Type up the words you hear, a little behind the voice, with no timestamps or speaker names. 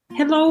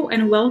Hello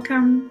and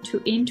welcome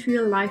to Into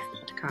Your Life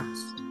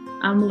podcast.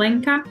 I'm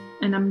Lenka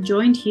and I'm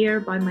joined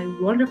here by my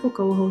wonderful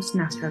co-host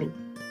Natalie.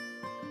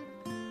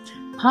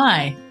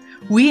 Hi,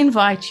 we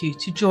invite you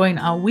to join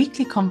our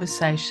weekly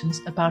conversations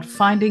about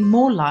finding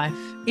more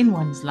life in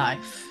one's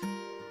life.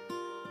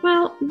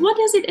 Well, what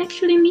does it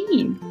actually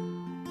mean?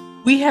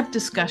 We have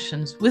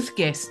discussions with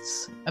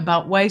guests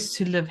about ways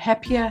to live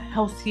happier,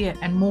 healthier,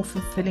 and more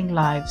fulfilling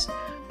lives,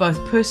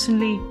 both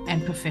personally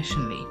and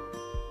professionally.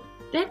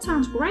 That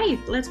sounds great.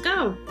 Let's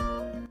go.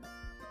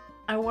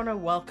 I want to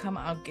welcome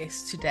our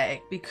guest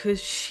today because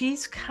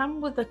she's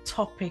come with a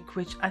topic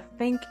which I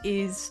think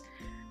is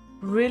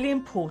really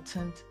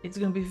important. It's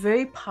going to be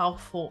very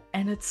powerful,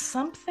 and it's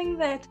something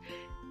that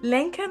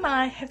Lenka and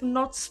I have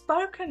not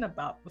spoken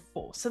about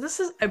before. So this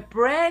is a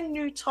brand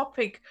new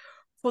topic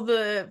for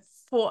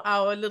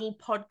our little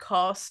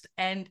podcast,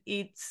 and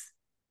it's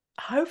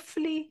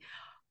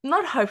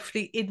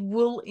it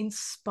will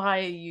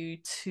inspire you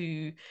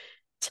to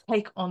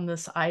take on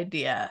this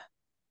idea.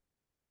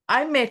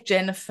 I met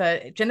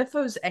Jennifer.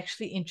 Jennifer was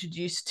actually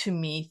introduced to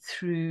me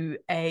through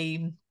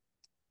a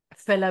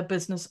fellow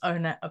business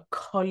owner, a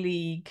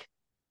colleague,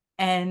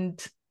 and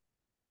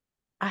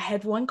I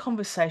had one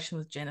conversation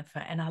with Jennifer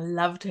and I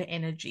loved her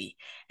energy.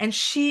 And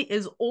she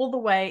is all the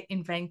way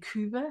in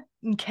Vancouver,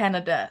 in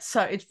Canada.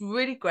 So it's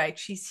really great.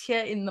 She's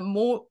here in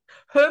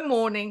her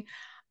morning,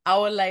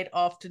 our late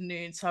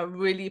afternoon. So I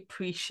really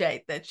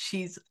appreciate that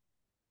she's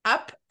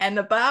up and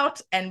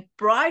about and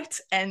bright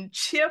and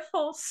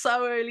cheerful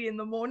so early in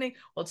the morning.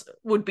 Well, it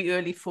would be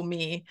early for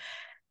me.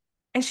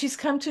 And she's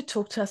come to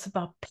talk to us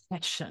about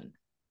passion.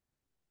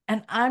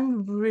 And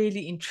I'm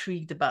really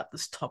intrigued about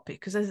this topic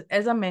because,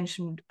 as I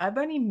mentioned, I've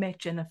only met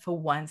Jennifer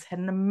once, had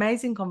an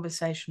amazing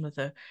conversation with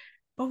her,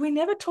 but we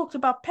never talked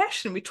about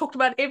passion. We talked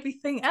about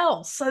everything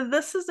else. So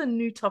this is a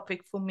new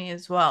topic for me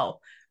as well.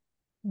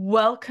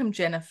 Welcome,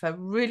 Jennifer.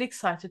 Really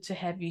excited to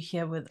have you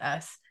here with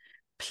us.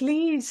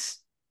 Please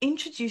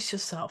introduce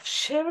yourself.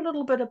 Share a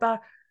little bit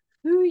about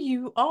who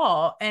you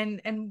are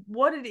and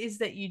what it is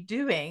that you're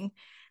doing,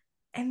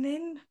 and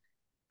then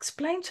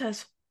explain to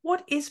us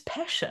what is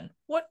passion.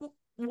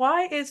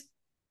 Why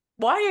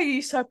are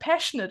you so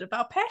passionate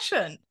about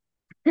passion?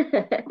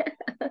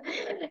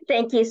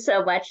 Thank you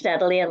so much,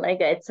 Natalie and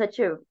Lega. It's such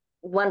a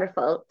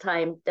wonderful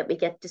time that we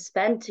get to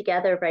spend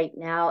together right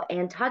now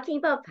and talking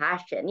about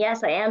passion.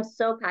 Yes, I am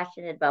so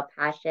passionate about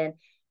passion.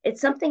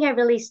 It's something I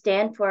really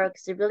stand for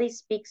because it really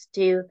speaks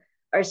to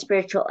our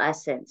spiritual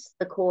essence,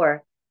 the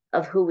core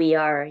of who we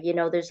are. You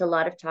know, there's a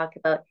lot of talk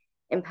about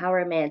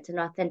empowerment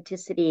and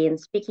authenticity and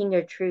speaking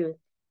your truth.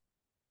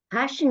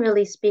 Passion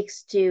really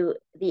speaks to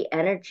the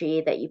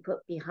energy that you put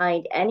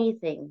behind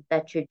anything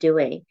that you're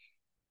doing.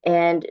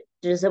 And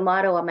there's a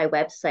motto on my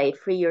website,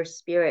 free your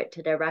spirit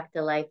to direct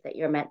the life that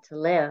you're meant to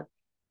live.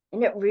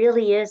 And it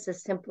really is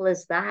as simple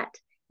as that.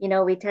 You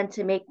know, we tend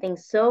to make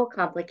things so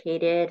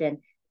complicated and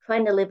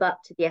trying to live up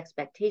to the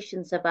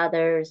expectations of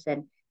others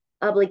and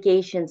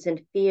obligations and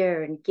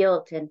fear and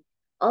guilt. And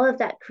all of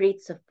that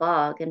creates a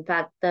fog. In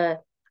fact, the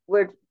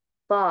word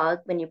fog,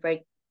 when you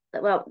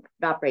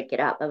not break it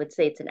up, I would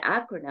say it's an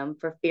acronym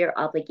for fear,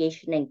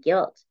 obligation, and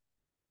guilt.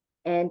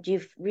 And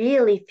you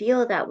really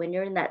feel that when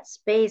you're in that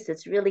space,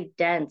 it's really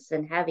dense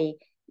and heavy.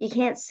 You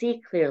can't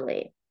see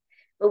clearly.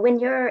 But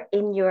when you're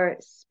in your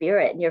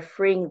spirit and you're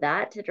freeing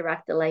that to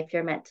direct the life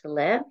you're meant to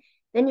live,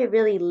 then you're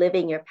really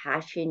living your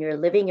passion, you're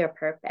living your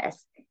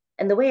purpose.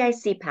 And the way I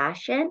see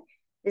passion,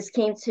 this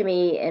came to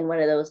me in one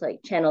of those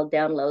like channel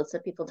downloads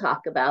that people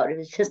talk about. It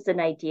was just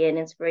an idea and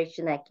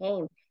inspiration that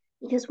came.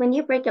 Because when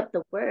you break up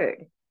the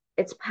word,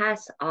 it's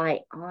pass I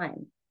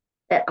on,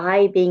 that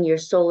I being your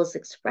soul's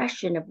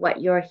expression of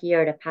what you're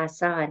here to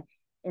pass on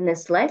in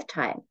this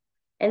lifetime.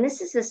 And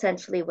this is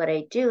essentially what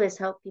I do is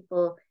help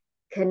people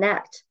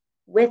connect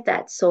with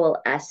that soul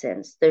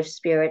essence, their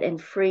spirit,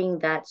 and freeing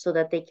that so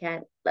that they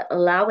can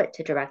allow it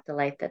to direct the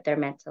life that they're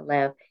meant to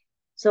live.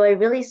 So I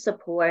really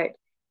support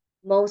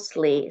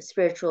mostly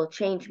spiritual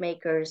change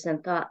makers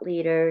and thought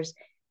leaders,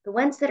 the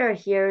ones that are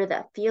here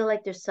that feel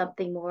like there's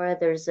something more,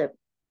 there's a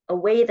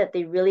way that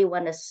they really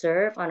want to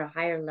serve on a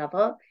higher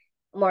level,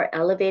 more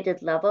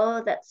elevated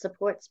level that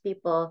supports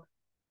people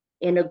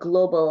in a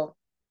global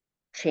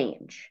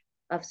change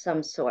of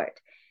some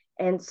sort.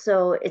 And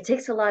so it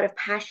takes a lot of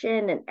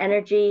passion and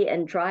energy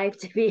and drive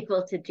to be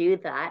able to do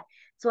that.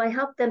 So I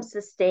help them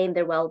sustain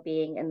their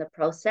well-being in the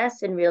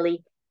process and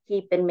really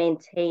keep and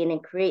maintain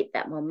and create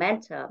that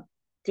momentum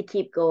to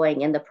keep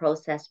going in the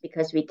process,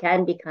 because we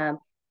can become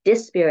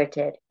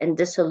dispirited and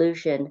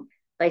disillusioned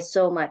by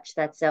so much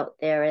that's out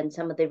there and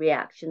some of the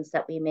reactions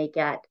that we may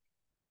get.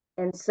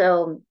 And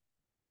so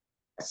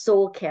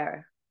soul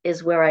care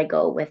is where I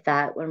go with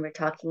that. When we're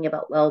talking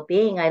about well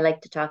being, I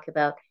like to talk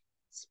about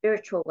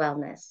spiritual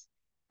wellness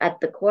at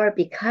the core,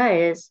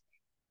 because,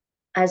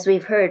 as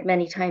we've heard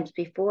many times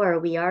before,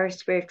 we are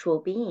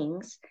spiritual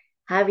beings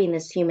having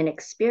this human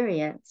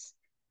experience.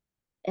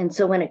 And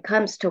so when it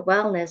comes to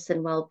wellness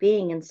and well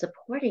being and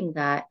supporting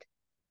that,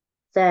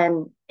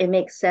 then it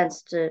makes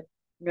sense to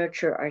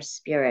nurture our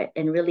spirit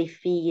and really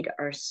feed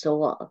our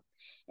soul.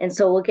 And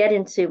so we'll get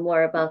into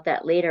more about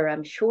that later,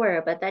 I'm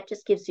sure, but that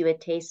just gives you a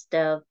taste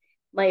of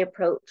my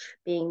approach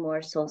being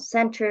more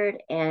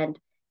soul-centered. And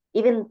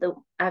even the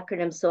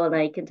acronym SOUL, and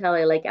I can tell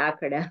I like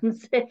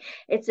acronyms,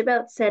 it's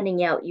about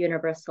sending out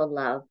universal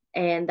love.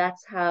 And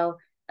that's how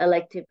I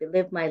like to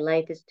live my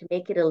life, is to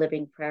make it a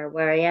living prayer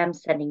where I am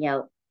sending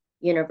out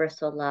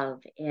universal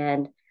love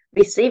and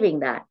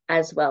receiving that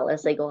as well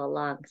as I go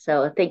along.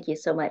 So thank you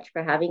so much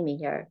for having me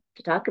here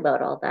to talk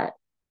about all that.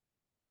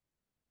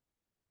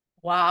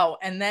 Wow,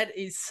 and that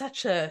is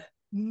such a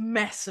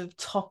massive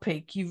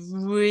topic. You've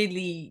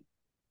really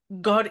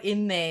got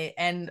in there,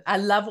 and I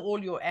love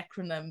all your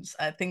acronyms.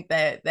 I think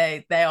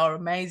they are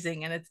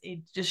amazing, and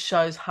it just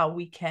shows how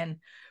we can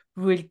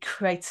really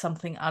create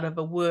something out of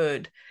a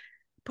word.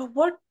 But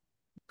what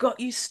got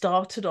you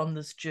started on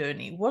this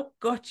journey? What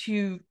got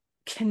you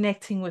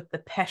connecting with the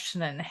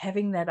passion and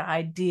having that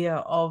idea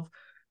of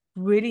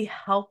really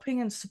helping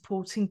and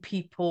supporting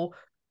people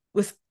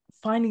with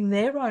finding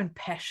their own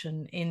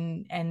passion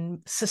in and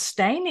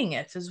sustaining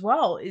it as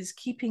well, is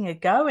keeping it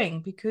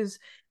going? Because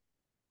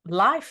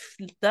life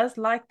does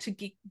like to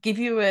give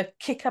you a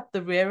kick up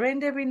the rear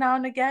end every now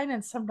and again,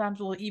 and sometimes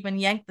we'll even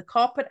yank the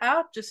carpet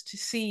out just to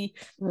see,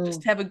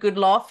 just have a good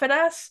laugh at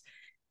us.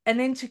 And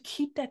then to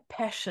keep that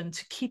passion,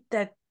 to keep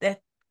that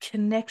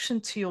connection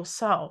to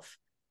yourself,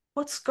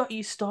 what's got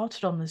you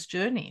started on this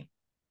journey?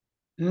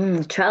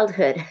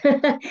 Childhood.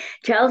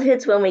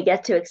 Childhood's when we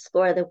get to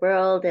explore the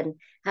world and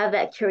have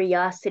that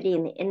curiosity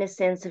and the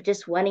innocence of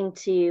just wanting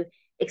to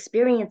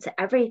experience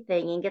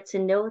everything and get to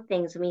know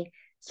things. And we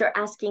start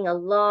asking a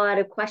lot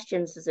of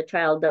questions as a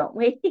child, don't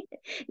we?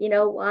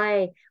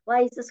 Why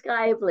is the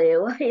sky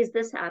blue? Why is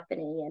this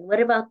happening? And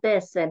what about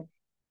this? And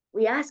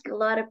we ask a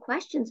lot of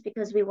questions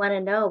because we want to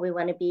know, we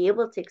want to be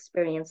able to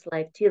experience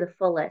life to the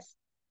fullest.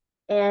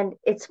 And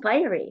it's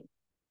fiery.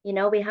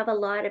 We have a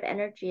lot of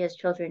energy as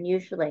children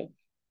usually,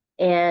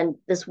 and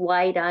this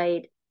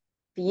wide-eyed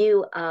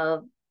view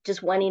of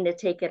just wanting to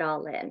take it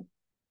all in.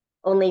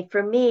 Only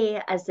for me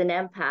as an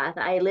empath,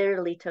 I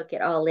literally took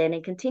it all in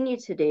and continue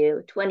to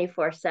do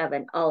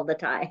 24/7 all the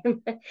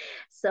time.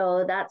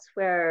 So that's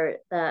where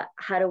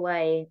how do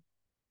I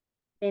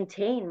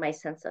maintain my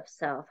sense of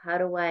self? How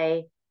do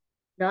I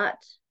not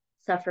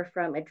suffer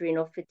from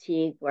adrenal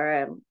fatigue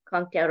where I'm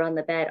conked out on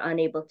the bed,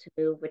 unable to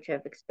move, which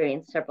I've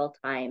experienced several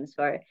times,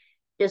 or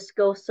just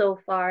go so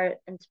far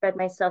and spread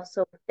myself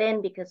so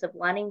thin because of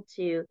wanting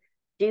to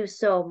do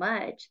so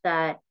much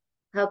that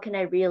how can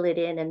I reel it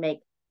in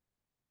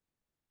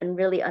and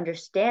really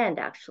understand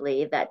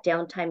actually that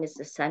downtime is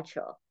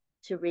essential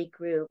to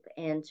regroup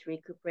and to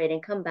recuperate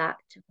and come back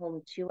to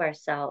home to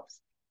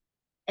ourselves.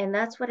 And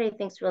that's what I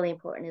think is really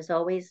important, is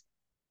always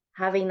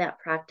having that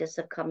practice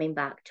of coming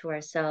back to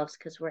ourselves,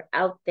 because we're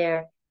out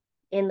there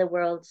in the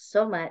world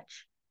so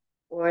much,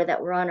 or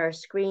that we're on our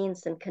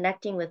screens and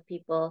connecting with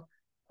people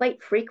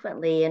quite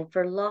frequently and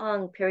for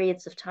long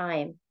periods of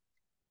time,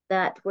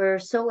 that we're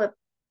so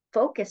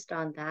focused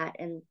on that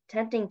and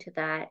tending to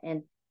that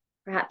and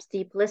perhaps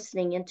deep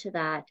listening into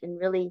that, and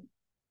really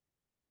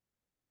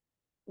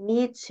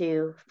need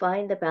to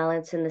find the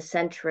balance and the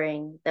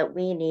centering that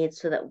we need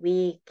so that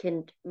we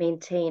can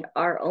maintain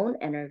our own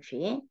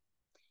energy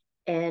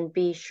and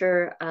be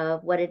sure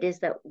of what it is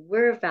that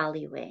we're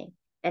valuing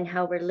and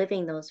how we're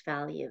living those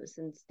values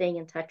and staying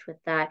in touch with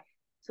that.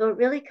 So it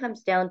really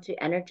comes down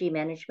to energy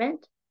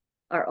management,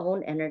 our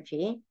own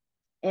energy,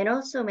 and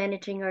also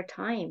managing our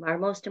time, our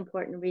most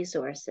important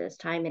resources,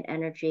 time and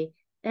energy,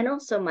 and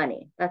also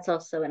money. That's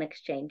also an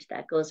exchange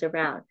that goes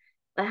around.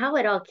 But how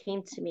it all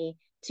came to me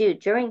too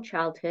during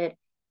childhood,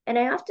 and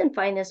I often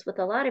find this with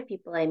a lot of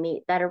people I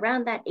meet, that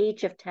around that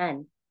age of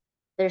 10,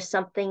 there's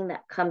something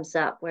that comes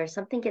up where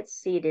something gets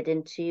seeded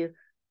into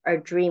our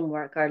dream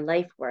work, our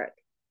life work.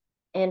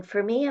 And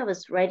for me, I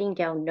was writing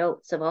down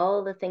notes of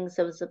all the things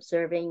I was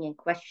observing and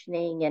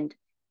questioning, and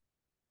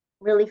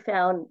really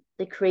found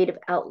the creative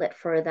outlet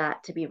for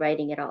that to be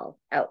writing it all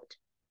out.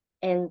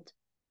 And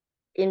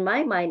in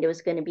my mind, it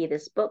was going to be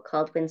this book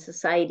called When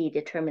Society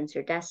Determines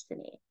Your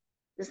Destiny,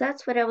 because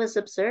that's what I was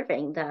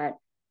observing, that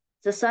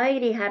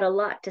society had a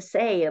lot to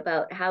say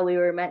about how we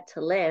were meant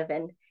to live,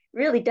 and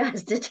really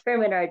does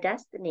determine our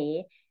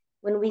destiny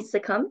when we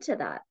succumb to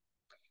that.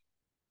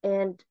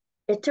 And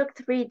it took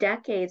 3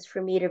 decades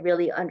for me to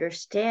really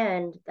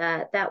understand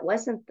that that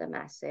wasn't the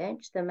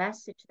message. The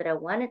message that I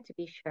wanted to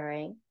be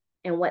sharing,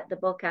 and what the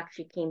book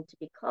actually came to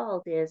be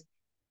called, is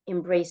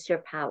Embrace Your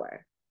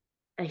Power,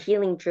 a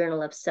healing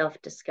journal of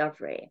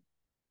self-discovery.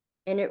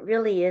 And it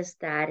really is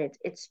that.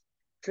 It's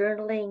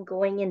journaling,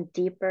 going in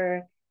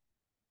deeper,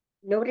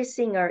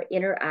 noticing our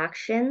inner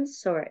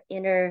actions or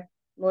inner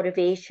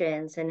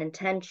motivations and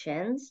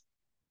intentions,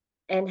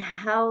 and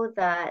how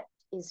that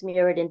is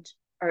mirrored into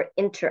our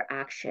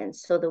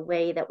interactions. So the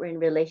way that we're in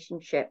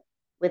relationship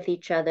with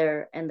each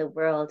other and the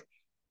world,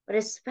 but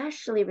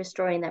especially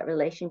restoring that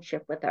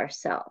relationship with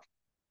ourselves.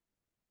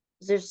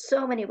 There's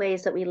so many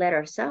ways that we let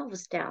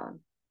ourselves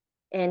down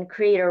and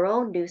create our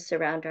own noose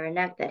around our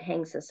neck that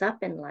hangs us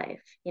up in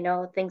life,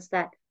 things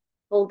that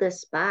hold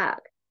us back.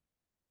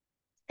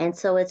 And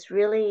so it's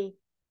really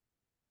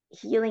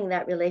healing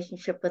that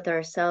relationship with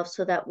ourselves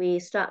so that we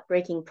stop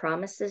breaking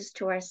promises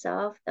to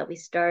ourselves, that we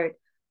start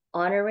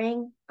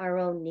honoring our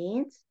own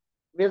needs,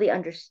 really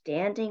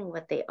understanding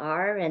what they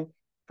are and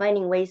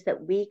finding ways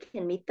that we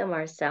can meet them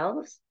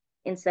ourselves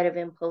instead of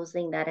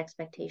imposing that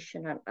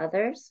expectation on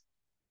others.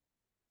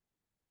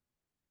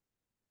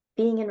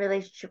 Being in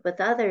relationship with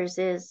others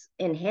is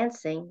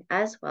enhancing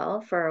as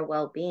well for our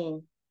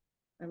well-being.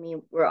 I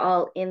mean, we're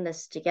all in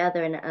this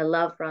together. And I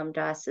love Ram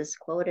Dass's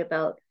quote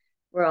about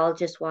we're all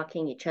just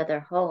walking each other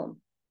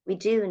home. We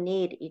do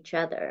need each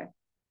other.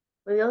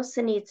 We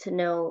also need to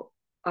know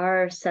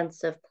our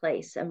sense of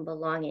place and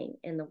belonging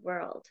in the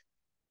world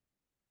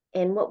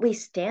and what we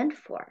stand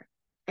for.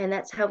 And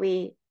that's how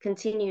we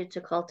continue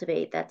to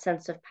cultivate that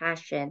sense of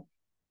passion.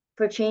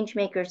 For change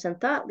makers and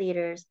thought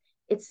leaders,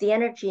 it's the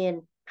energy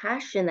and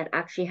passion that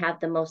actually have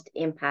the most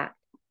impact,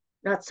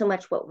 not so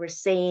much what we're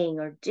saying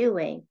or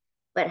doing,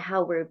 but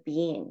how we're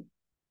being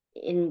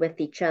in with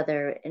each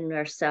other, in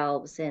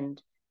ourselves,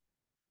 and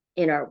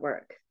in our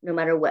work, no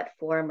matter what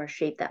form or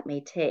shape that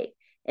may take.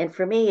 And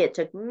for me, it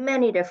took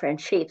many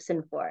different shapes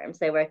and forms.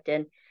 I worked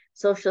in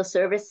social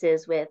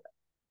services with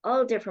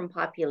all different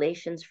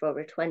populations for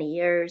over 20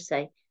 years.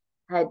 I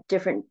had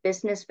different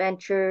business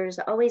ventures,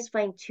 always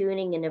fine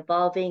tuning and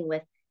evolving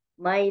with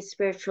my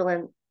spiritual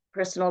and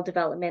personal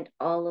development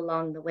all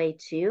along the way,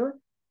 too.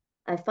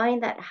 I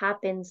find that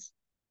happens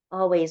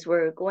always.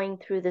 We're going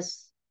through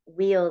this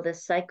wheel,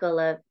 this cycle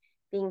of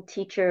being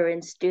teacher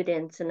and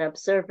students and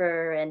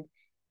observer and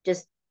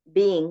just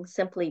being,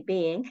 simply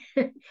being,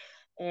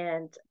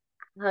 and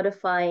how to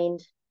find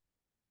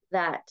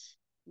that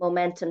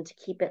momentum to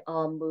keep it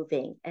all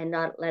moving and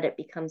not let it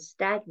become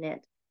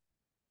stagnant.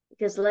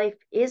 Because life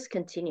is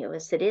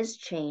continuous, it is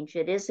change,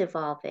 it is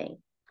evolving.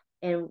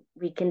 And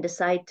we can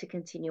decide to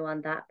continue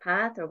on that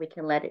path, or we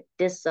can let it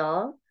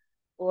dissolve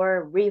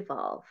or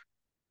revolve.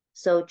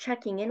 So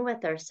checking in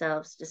with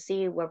ourselves to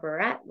see where we're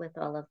at with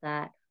all of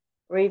that,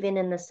 or even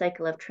in the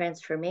cycle of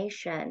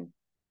transformation,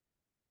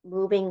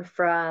 moving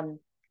from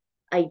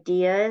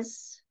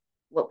ideas,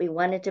 what we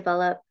want to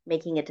develop,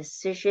 making a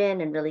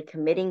decision and really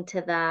committing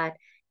to that,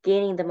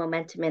 gaining the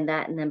momentum in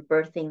that, and then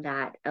birthing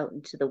that out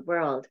into the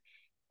world.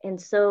 And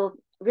so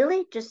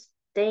really just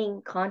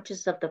staying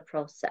conscious of the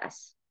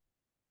process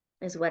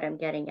is what I'm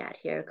getting at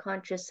here,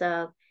 conscious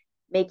of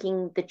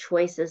making the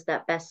choices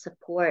that best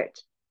support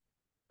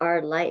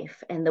our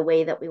life and the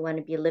way that we want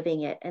to be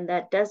living it. And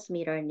that does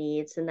meet our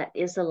needs and that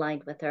is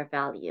aligned with our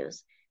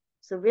values.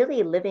 So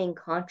really living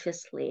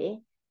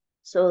consciously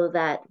so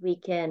that we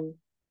can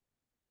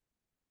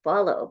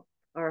follow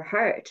our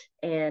heart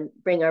and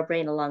bring our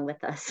brain along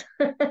with us.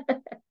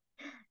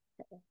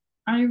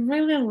 I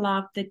really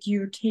love that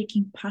you're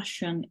taking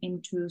passion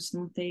into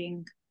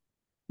something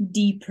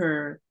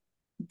deeper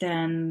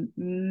than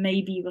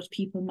maybe what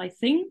people might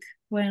think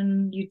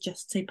when you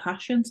just say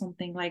passion,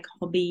 something like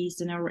hobbies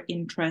and our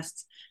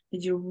interests,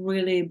 that you're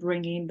really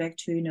bringing back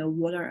to,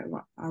 what are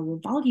our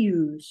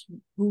values,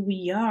 who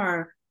we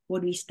are,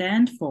 what we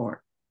stand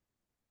for.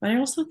 But I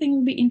also think it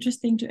would be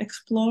interesting to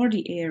explore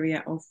the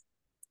area of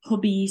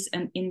hobbies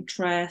and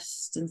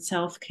interests and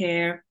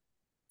self-care,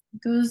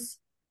 because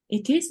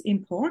it is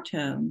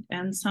important.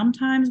 And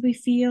sometimes we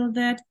feel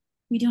that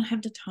we don't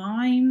have the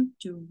time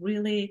to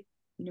really,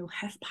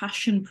 have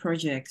passion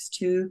projects,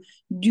 to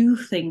do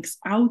things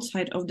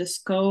outside of the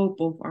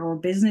scope of our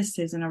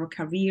businesses and our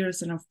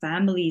careers and our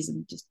families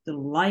and just the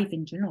life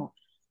in general.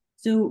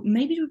 So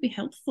maybe it would be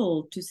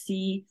helpful to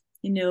see,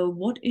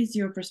 what is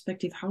your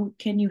perspective? How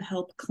can you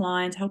help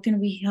clients? How can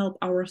we help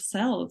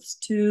ourselves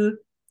to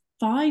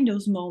find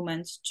those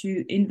moments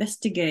to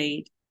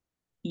investigate,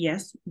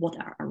 yes, what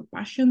are our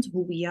passions,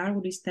 who we are,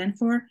 what we stand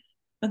for,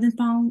 but then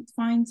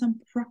find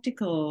some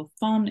practical,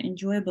 fun,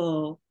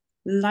 enjoyable,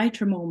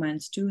 lighter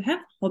moments to have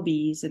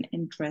hobbies and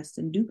interests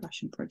and do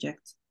passion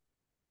projects.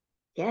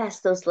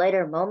 Yes, those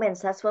lighter moments,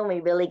 that's when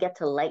we really get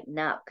to lighten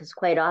up because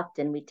quite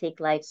often we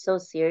take life so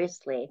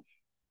seriously.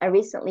 I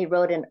recently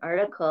wrote an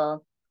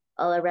article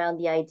all around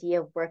the idea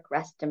of work,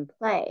 rest, and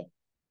play.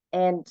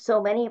 And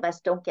so many of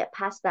us don't get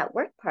past that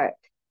work part,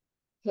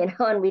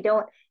 and we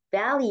don't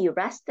value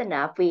rest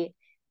enough.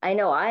 I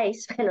know I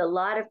spend a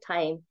lot of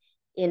time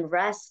in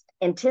rest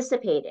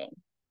anticipating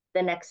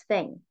the next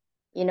thing,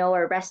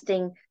 or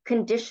resting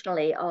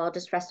conditionally. Oh, I'll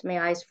just rest my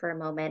eyes for a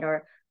moment,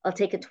 or I'll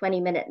take a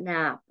 20-minute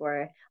nap,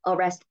 or I'll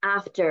rest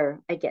after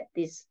I get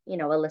these, a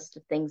list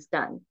of things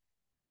done.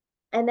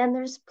 And then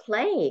there's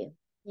play,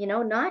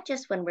 not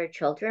just when we're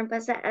children,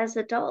 but as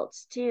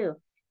adults too.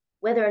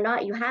 Whether or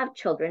not you have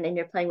children and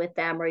you're playing with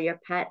them or your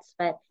pets,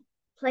 but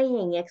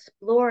playing,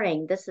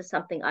 exploring, this is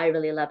something I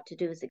really love to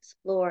do, is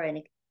explore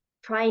and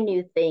try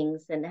new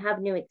things and have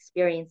new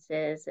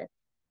experiences and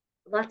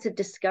lots of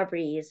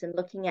discoveries and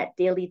looking at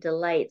daily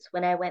delights.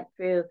 When I went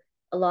through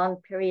a long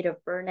period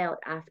of burnout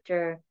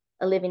after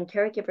a live-in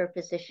caregiver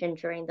position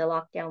during the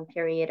lockdown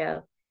period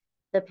of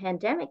the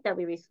pandemic that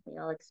we recently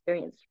all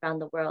experienced around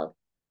the world,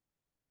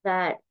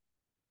 that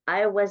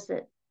I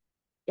wasn't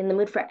in the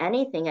mood for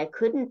anything. I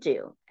couldn't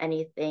do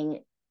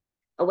anything.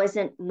 I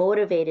wasn't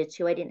motivated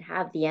to. I didn't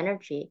have the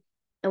energy.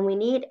 And we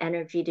need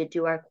energy to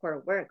do our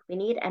core work. We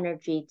need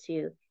energy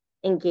to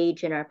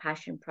engage in our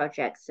passion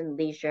projects and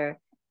leisure,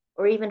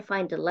 or even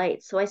find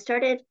delight. So I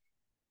started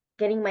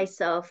getting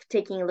myself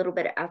taking a little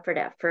bit of effort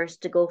at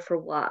first to go for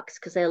walks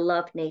because I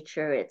love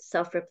nature. It's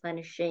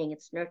self-replenishing,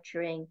 it's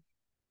nurturing,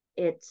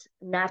 it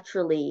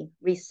naturally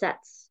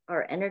resets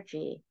our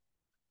energy.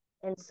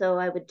 And so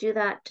I would do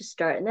that to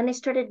start. And then I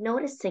started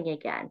noticing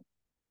again.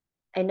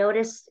 I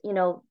noticed,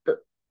 the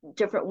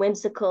different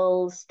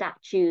whimsical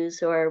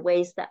statues or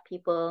ways that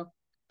people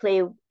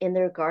play in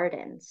their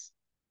gardens,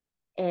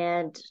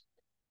 and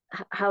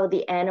how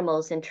the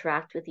animals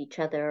interact with each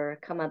other or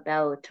come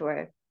about,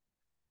 or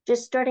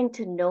just starting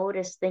to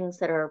notice things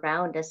that are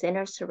around us in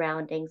our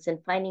surroundings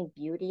and finding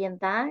beauty in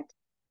that,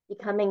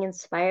 becoming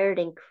inspired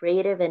and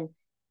creative and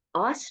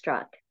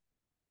awestruck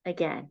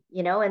again,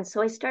 And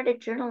so I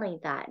started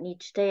journaling that. And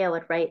each day I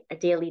would write a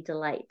daily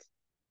delight,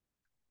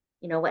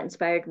 what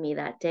inspired me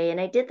that day.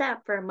 And I did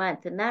that for a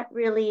month, and that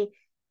really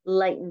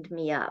lightened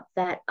me up.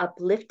 That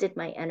uplifted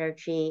my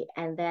energy.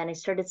 And then I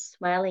started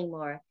smiling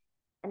more.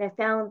 And I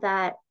found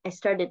that I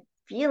started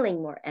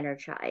feeling more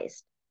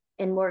energized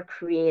and more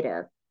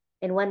creative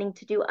and wanting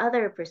to do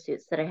other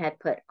pursuits that I had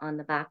put on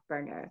the back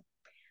burner.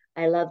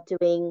 I love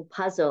doing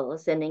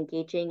puzzles and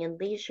engaging in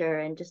leisure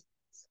and just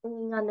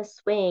swinging on the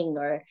swing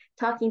or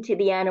talking to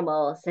the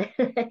animals.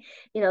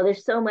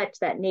 There's so much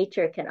that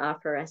nature can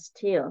offer us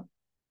too.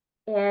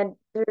 And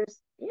there's,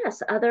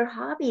 yes, other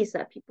hobbies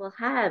that people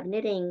have: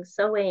 knitting,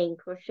 sewing,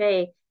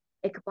 crochet,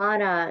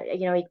 ikebana.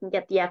 You can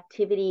get the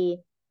activity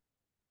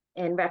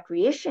and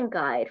recreation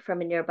guide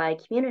from a nearby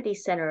community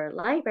center or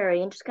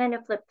library and just kind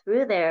of flip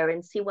through there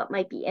and see what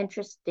might be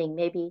interesting.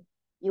 Maybe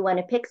you want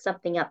to pick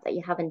something up that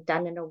you haven't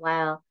done in a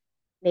while.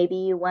 Maybe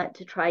you want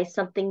to try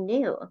something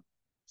new.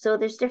 So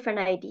there's different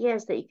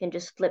ideas that you can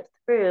just flip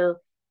through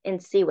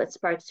and see what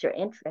sparks your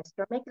interest,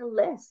 or make a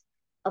list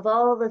of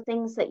all the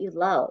things that you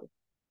love,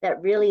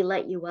 that really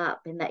light you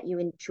up and that you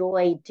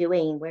enjoy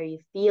doing, where you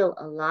feel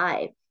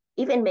alive.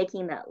 Even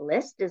making that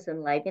list is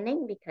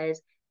enlivening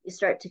because you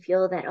start to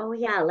feel that, oh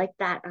yeah, I like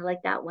that. I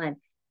like that one.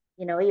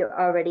 You're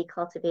already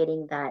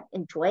cultivating that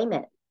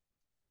enjoyment.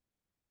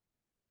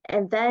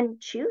 And then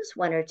choose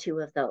one or two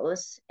of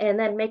those and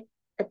then make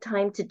a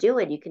time to do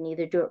it. You can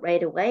either do it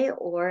right away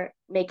or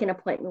make an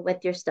appointment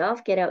with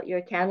yourself, get out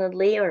your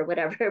Calendly or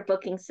whatever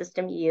booking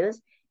system you use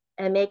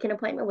and make an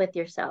appointment with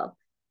yourself,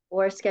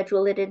 or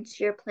schedule it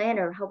into your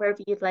planner, however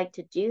you'd like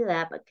to do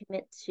that, but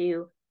commit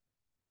to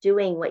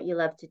doing what you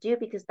love to do,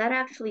 because that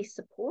actually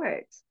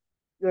supports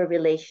your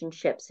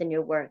relationships and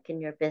your work and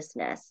your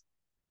business.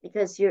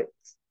 Because you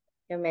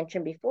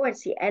mentioned before,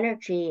 it's the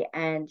energy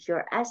and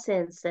your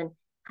essence and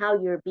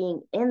how you're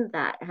being in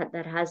that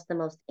has the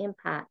most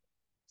impact.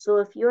 So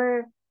if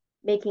you're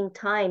making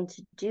time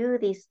to do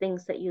these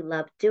things that you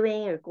love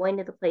doing, or going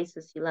to the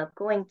places you love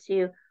going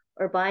to,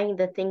 or buying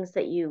the things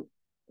that you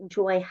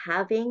enjoy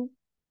having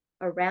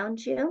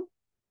around you,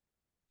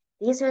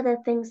 these are the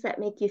things that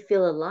make you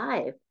feel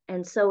alive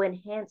and so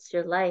enhance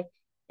your life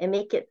and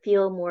make it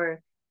feel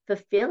more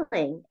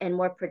fulfilling and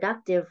more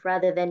productive,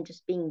 rather than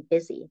just being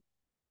busy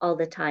all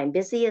the time.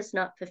 Busy is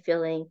not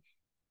fulfilling.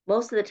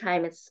 Most of the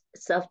time it's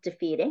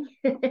self-defeating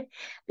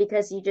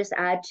because you just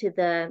add to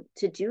the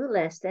to-do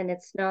list, and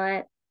it's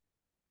not.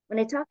 When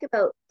I talk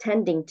about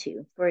tending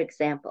to, for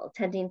example,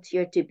 tending to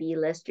your to-be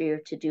list or your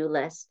to-do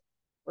list,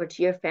 or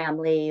to your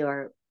family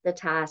or the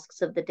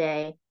tasks of the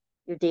day,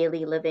 your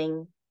daily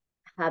living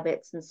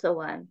habits and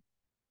so on,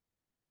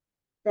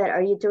 that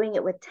are you doing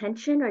it with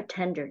tension or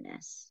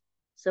tenderness?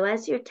 So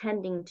as you're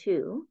tending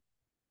to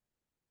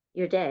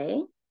your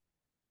day,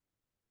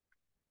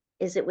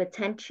 is it with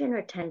tension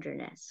or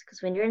tenderness?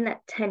 Because when you're in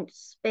that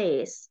tense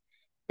space,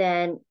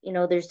 then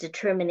there's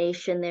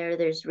determination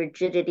there's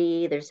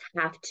rigidity, there's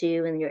have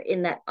to, and you're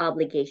in that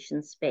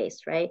obligation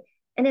space, right?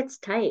 And it's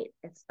tight,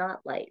 it's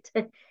not light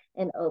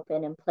and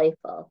open and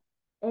playful.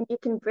 And you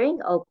can bring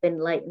open,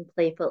 light, and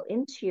playful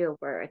into your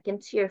work,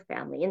 into your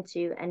family,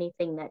 into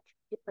anything that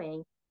you're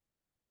doing,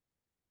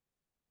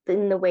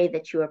 in the way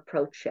that you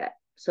approach it.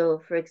 So,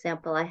 for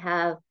example, I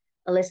have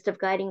a list of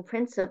guiding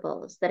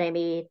principles that I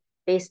made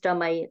based on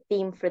my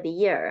theme for the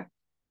year.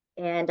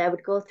 And I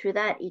would go through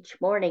that each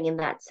morning, and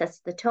that sets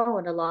the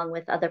tone, along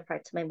with other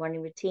parts of my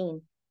morning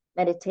routine: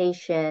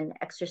 meditation,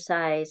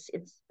 exercise,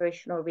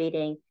 inspirational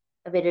reading,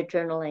 a bit of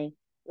journaling,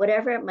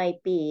 whatever it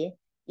might be.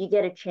 You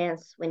get a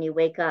chance when you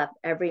wake up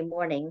every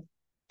morning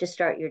to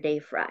start your day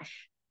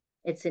fresh.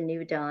 It's a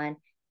new dawn,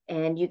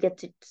 and you get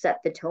to set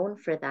the tone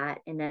for that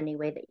in any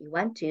way that you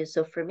want to.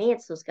 So for me,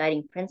 it's those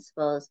guiding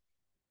principles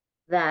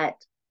that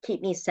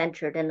keep me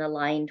centered and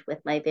aligned with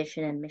my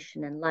vision and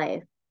mission in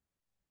life.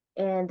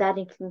 And that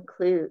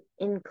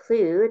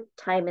include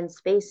time and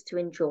space to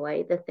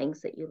enjoy the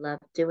things that you love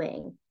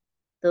doing,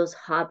 those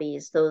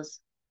hobbies, those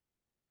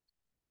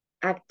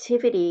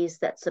activities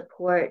that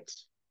support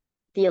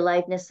the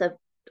aliveness of,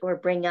 or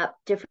bring up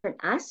different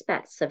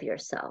aspects of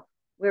yourself.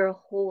 We're a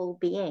whole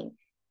being,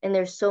 and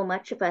there's so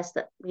much of us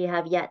that we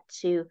have yet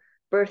to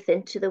birth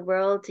into the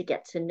world, to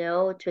get to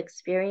know, to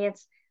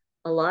experience.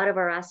 a lot of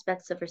our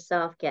aspects of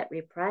ourselves get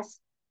repressed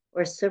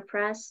or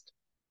suppressed,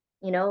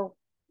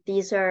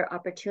 these are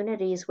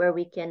opportunities where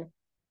we can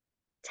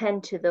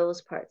tend to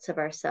those parts of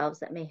ourselves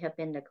that may have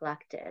been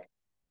neglected.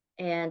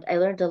 And I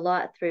learned a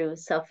lot through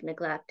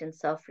self-neglect and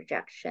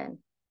self-rejection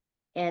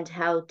and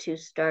how to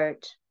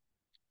start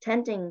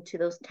tending to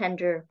those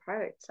tender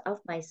parts of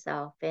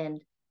myself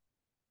and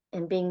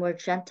being more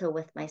gentle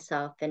with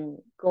myself and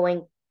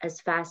going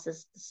as fast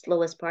as the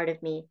slowest part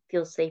of me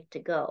feels safe to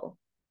go,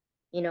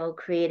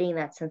 creating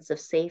that sense of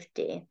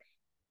safety.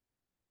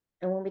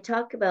 And when we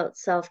talk about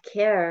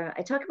self-care,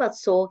 I talk about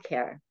soul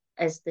care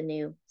as the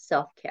new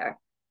self-care.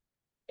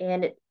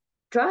 And it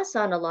draws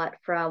on a lot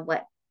from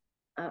what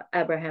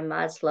Abraham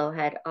Maslow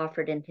had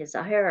offered in his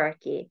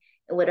hierarchy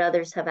and what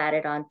others have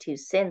added on to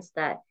since,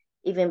 that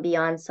even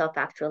beyond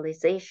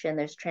self-actualization,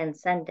 there's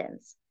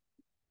transcendence.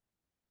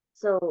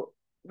 So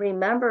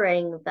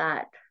remembering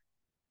that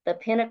the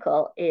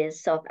pinnacle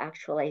is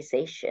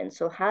self-actualization.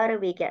 So how do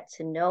we get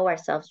to know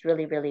ourselves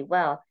really, really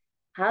well?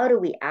 How do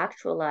we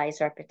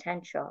actualize our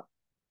potential?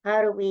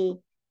 How do we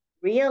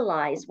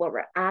realize what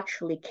we're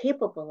actually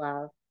capable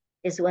of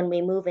is when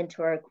we move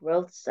into our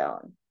growth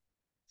zone.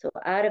 So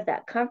out of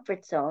that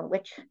comfort zone,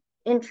 which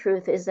in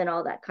truth isn't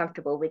all that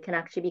comfortable, we can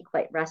actually be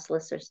quite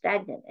restless or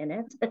stagnant in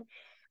it.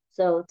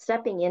 So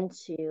stepping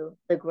into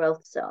the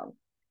growth zone.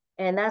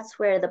 And that's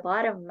where the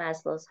bottom of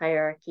Maslow's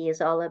hierarchy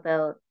is all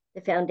about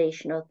the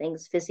foundational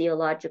things,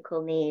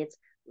 physiological needs,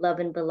 love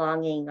and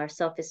belonging, our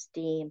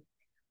self-esteem,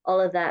 all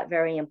of that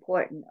very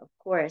important, of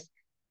course.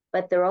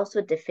 But they're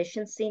also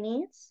deficiency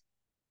needs.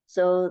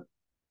 So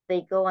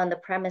they go on the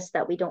premise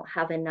that we don't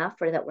have enough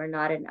or that we're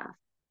not enough.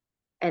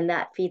 And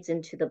that feeds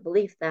into the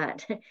belief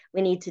that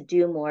we need to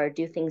do more,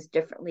 do things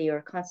differently,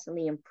 or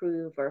constantly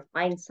improve or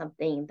find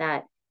something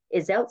that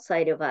is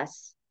outside of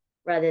us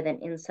rather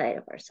than inside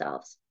of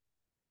ourselves.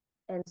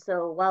 And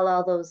so while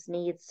all those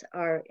needs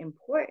are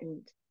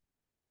important,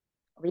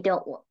 we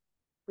don't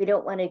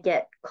want to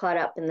get caught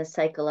up in the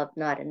cycle of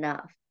not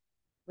enough.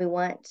 We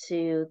want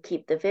to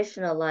keep the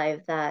vision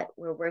alive that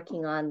we're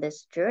working on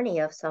this journey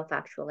of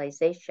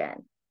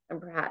self-actualization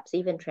and perhaps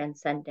even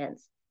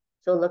transcendence.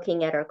 So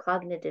looking at our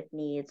cognitive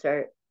needs,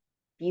 our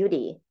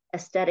beauty,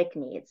 aesthetic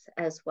needs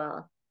as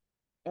well.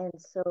 And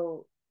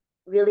so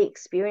really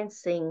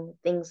experiencing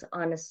things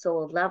on a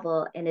soul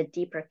level and a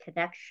deeper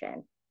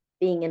connection,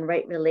 being in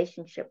right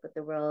relationship with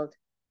the world,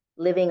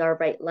 living our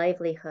right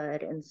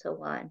livelihood, and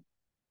so on.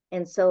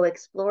 And so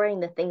exploring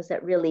the things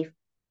that really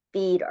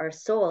feed our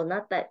soul,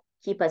 not that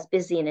keep us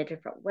busy in a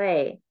different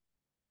way,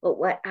 but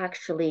what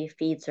actually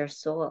feeds our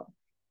soul.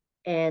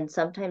 And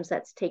sometimes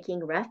that's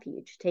taking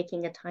refuge,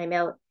 taking a time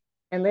out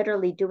and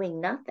literally doing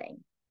nothing,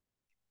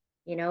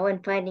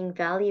 and finding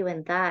value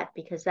in that,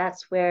 because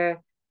that's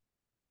where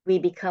we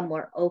become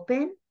more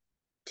open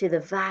to the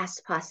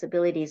vast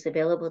possibilities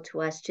available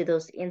to us, to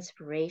those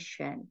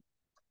inspiration.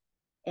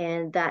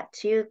 And that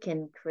too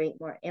can create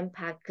more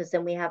impact, because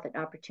then we have an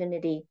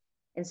opportunity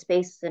and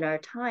space in our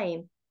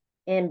time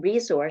and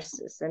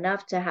resources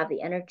enough to have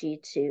the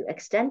energy to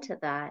extend to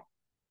that,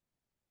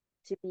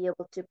 to be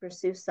able to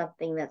pursue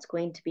something that's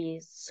going to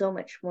be so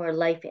much more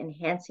life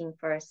enhancing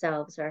for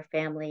ourselves, our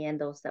family, and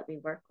those that we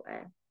work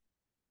with.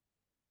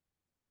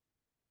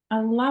 I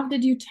love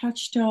that you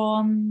touched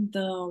on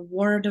the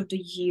word of the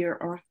year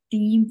or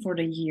theme for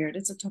the year.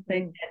 That's a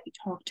topic that we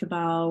talked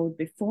about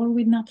before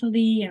with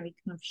Natalie, and we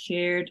kind of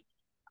shared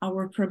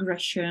our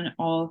progression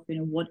of,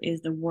 what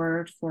is the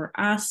word for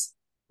us,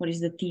 what is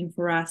the theme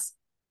for us.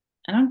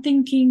 And I'm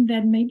thinking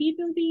that maybe it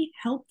will be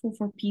helpful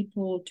for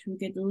people to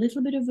get a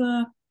little bit of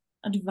a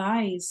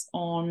advice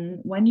on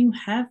when you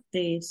have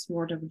this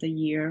word of the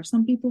year.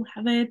 Some people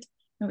have it,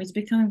 it's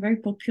becoming very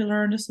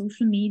popular on the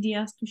social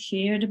medias to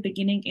share the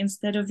beginning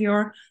instead of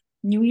your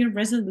New Year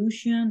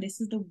resolution.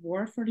 This is the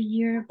word for the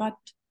year. But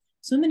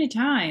so many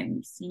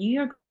times,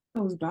 year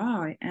goes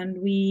by and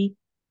we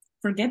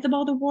forget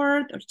about the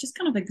word, or it just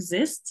kind of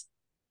exists.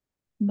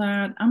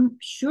 But I'm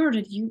sure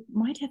that you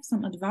might have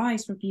some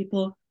advice for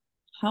people.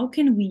 How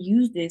can we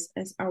use this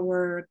as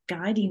our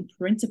guiding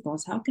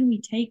principles? How can we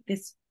take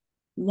this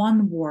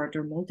one word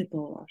or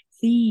multiple or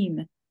theme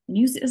and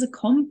use it as a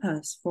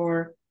compass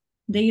for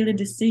daily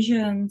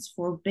decisions,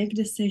 for big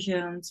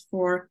decisions,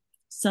 for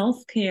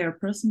self-care,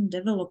 personal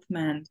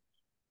development?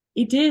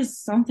 It is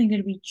something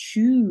that we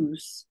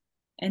choose,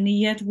 and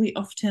yet we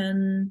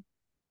often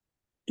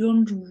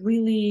don't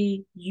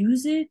really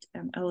use it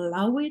and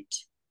allow it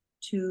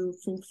to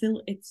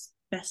fulfill its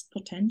best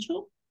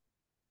potential.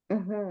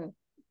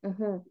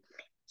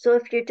 So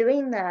if you're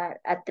doing that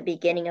at the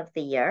beginning of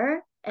the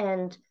year,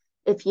 and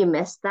if you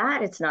missed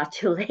that, it's not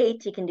too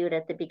late. You can do it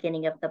at the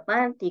beginning of the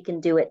month. You can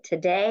do it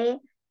today,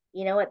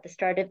 at the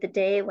start of the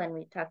day when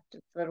we talked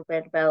a little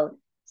bit about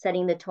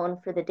setting the tone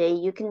for the day.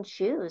 You can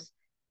choose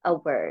a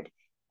word.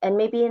 And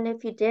maybe, and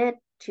if you did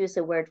choose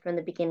a word from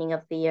the beginning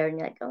of the year and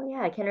you're like, oh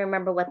yeah, I can't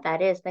remember what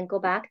that is, then go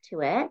back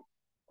to it.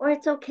 Or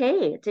it's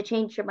okay to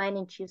change your mind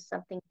and choose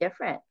something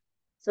different.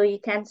 So you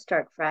can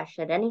start fresh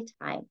at any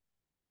time.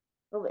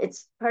 Well,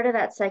 it's part of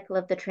that cycle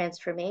of the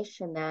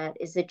transformation. That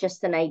is it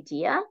just an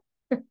idea,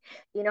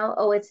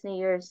 Oh, it's New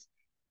Year's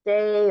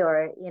Day,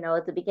 or,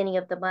 at the beginning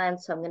of the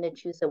month, so I'm going to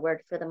choose a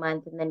word for the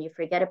month, and then you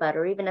forget about it.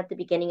 Or even at the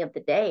beginning of the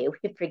day,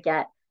 we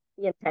forget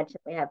the intention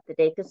we have the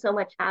day, because so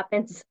much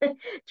happens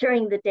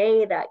during the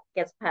day that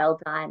gets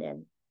piled on,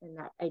 and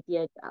that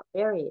idea got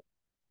buried.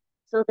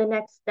 So the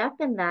next step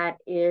in that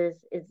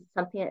is it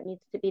something that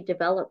needs to be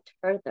developed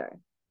further?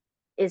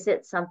 Is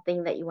it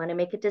something that you want to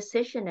make a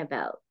decision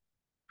about?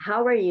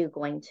 How are you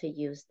going to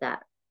use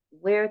that?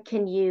 Where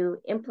can you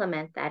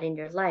implement that in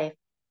your life?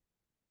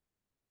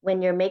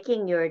 When you're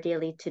making your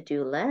daily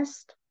to-do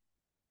list,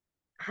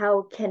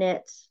 how can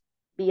it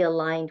be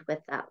aligned with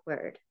that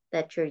word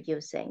that you're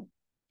using?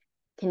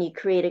 Can you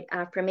create an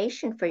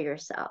affirmation for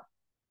yourself?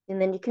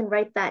 And then you can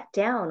write that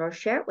down or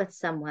share it with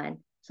someone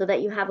so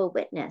that you have a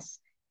witness.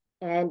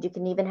 And you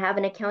can even have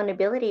an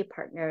accountability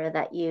partner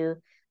that you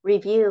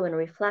review and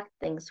reflect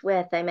things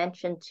with. I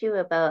mentioned too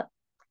about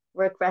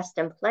work, rest,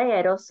 and play.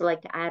 I'd also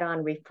like to add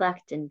on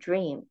reflect and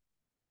dream,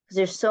 because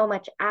there's so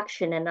much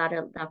action and not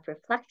enough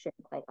reflection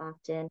quite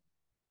often.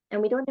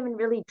 And we don't even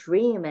really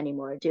dream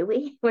anymore, do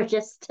we? We're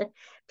just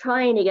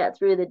trying to get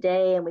through the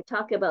day, and we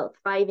talk about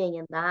thriving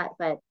in that,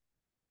 but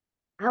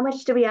how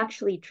much do we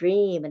actually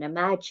dream and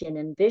imagine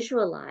and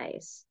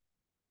visualize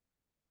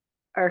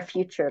our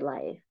future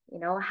life,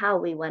 how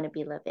we want to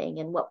be living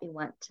and what we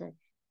want to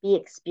be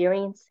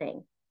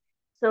experiencing?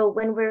 So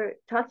when we're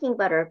talking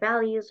about our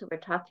values, we're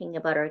talking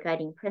about our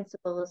guiding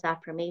principles,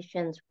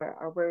 affirmations for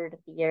our word of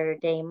the year,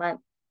 day,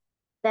 month,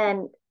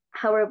 then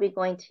how are we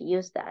going to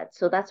use that?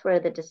 So that's where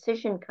the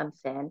decision comes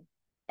in.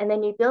 And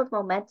then you build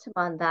momentum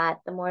on that,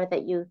 the more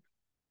that you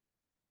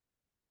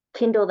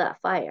kindle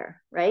that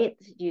fire, right?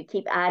 You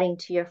keep adding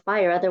to your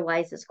fire,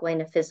 otherwise it's going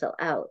to fizzle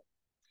out.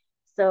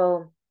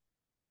 So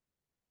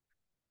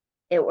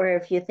or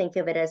if you think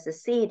of it as a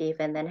seed,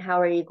 even, then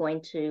how are you going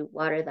to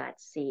water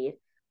that seed?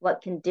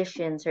 What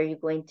conditions are you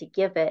going to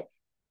give it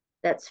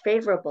that's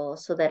favorable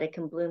so that it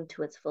can bloom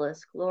to its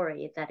fullest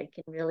glory, that it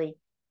can really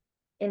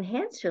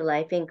enhance your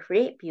life and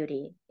create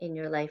beauty in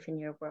your life, in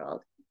your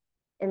world?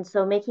 And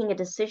so making a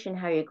decision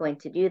how you're going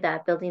to do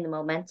that, building the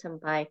momentum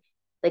by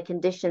the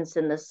conditions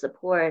and the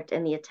support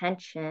and the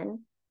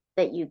attention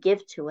that you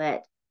give to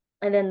it.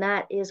 And then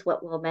that is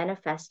what will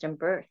manifest and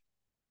birth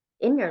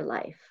in your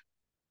life.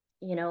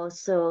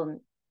 So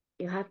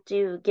you have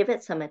to give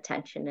it some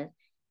attention.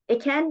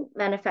 It can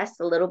manifest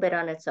a little bit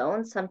on its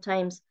own.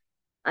 Sometimes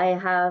I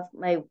have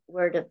my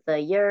word of the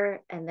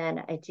year, and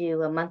then I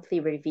do a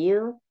monthly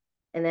review,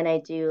 and then I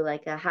do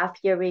like a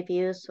half-year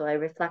review. So I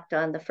reflect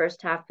on the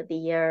first half of the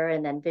year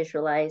and then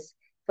visualize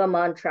if I'm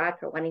on track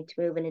or wanting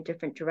to move in a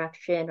different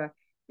direction, or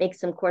make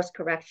some course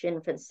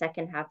correction for the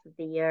second half of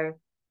the year.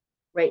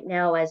 Right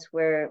now, as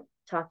we're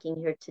talking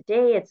here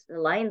today, it's the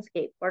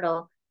Lionsgate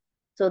portal.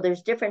 So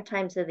there's different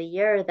times of the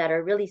year that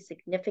are really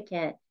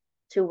significant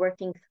to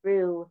working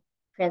through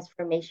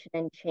transformation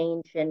and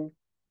change and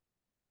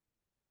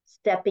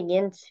stepping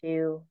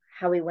into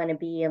how we want to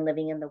be and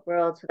living in the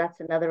world. So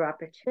that's another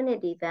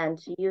opportunity then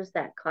to use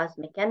that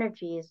cosmic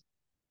energies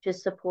to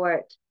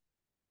support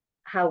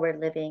how we're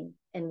living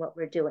and what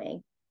we're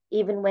doing.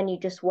 Even when you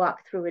just walk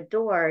through a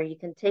door, you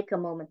can take a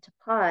moment to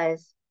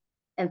pause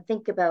and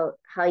think about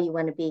how you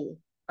want to be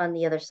on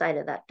the other side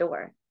of that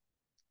door,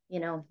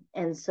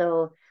 And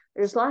so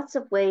there's lots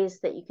of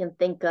ways that you can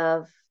think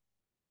of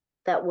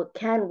that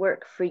can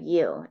work for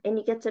you, and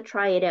you get to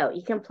try it out.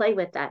 You can play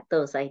with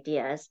those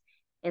ideas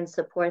and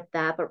support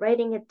that, but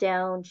writing it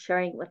down,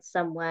 sharing with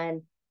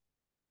someone,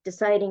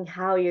 deciding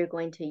how you're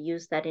going to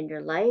use that in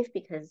your life,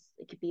 because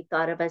it could be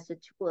thought of as a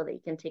tool that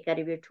you can take out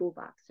of your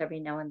toolbox every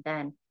now and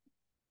then,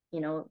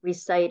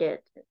 recite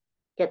it,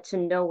 get to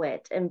know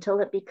it until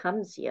it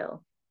becomes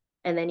you.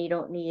 And then you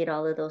don't need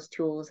all of those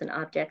tools and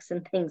objects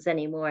and things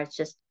anymore. It's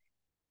just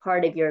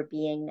part of your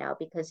being now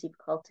because you've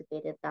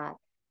cultivated that.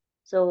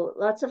 So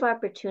lots of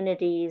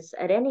opportunities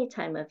at any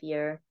time of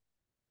year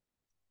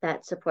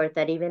that support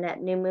that, even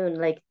at new moon.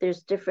 Like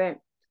there's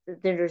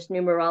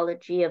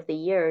numerology of the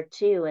year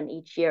too, and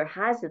each year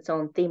has its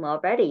own theme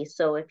already.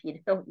 So if you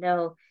don't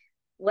know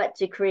what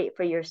to create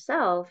for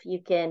yourself,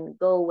 you can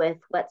go with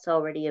what's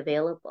already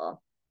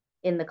available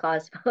in the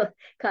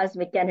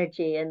cosmic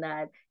energy and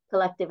that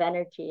collective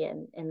energy,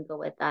 and go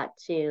with that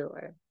too.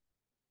 Or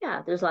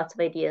yeah, there's lots of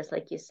ideas,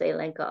 like you say,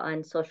 Lenka,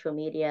 on social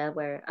media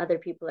where other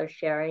people are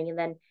sharing, and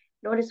then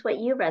notice what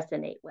you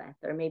resonate with,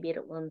 or maybe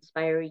it will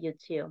inspire you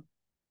too.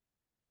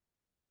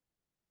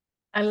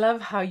 I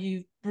love how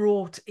you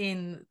brought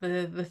in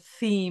the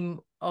theme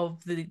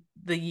of the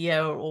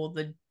year, or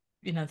the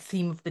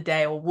theme of the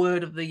day, or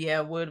word of the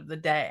year, word of the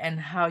day, and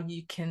how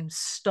you can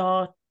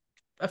start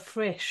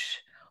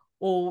afresh,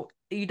 or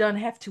you don't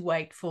have to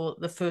wait for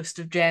the 1st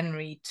of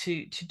January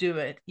to do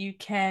it. You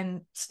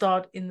can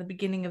start in the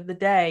beginning of the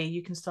day,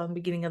 you can start in the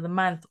beginning of the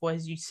month, or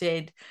as you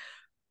said,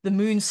 the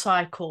moon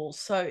cycle.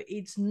 So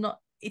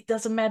it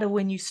doesn't matter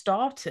when you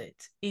start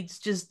it, it's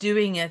just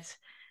doing it.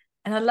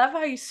 And I love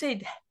how you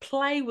said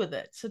play with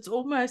it. So it's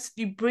almost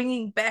you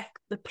bringing back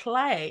the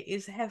play,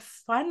 is have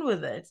fun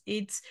with it.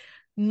 It's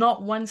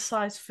not one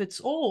size fits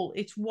all.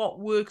 It's what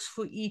works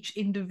for each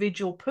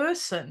individual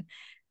person.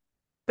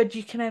 But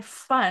you can have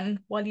fun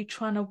while you're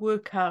trying to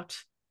work out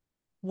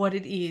what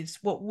it is,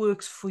 what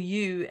works for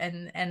you.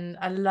 And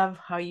I love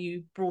how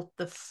you brought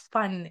the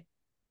fun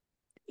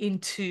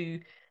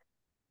into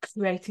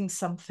creating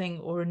something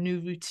or a new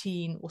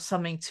routine or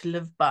something to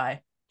live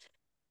by.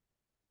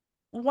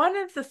 One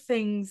of the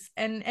things,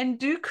 and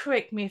do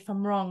correct me if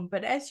I'm wrong,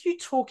 but as you're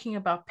talking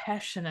about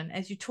passion and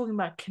as you're talking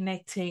about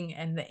connecting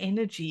and the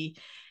energy,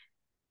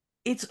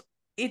 it's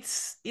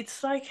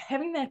it's like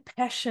having that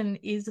passion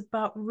is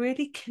about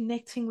really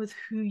connecting with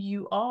who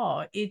you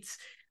are. It's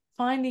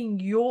finding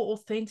your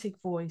authentic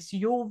voice,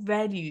 your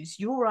values,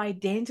 your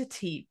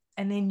identity,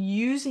 and then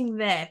using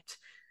that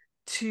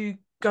to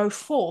go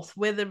forth,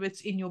 whether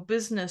it's in your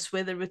business,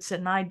 whether it's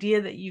an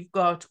idea that you've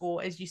got,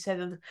 or as you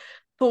said,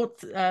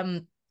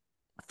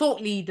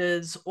 thought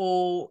leaders,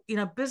 or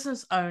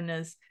business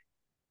owners.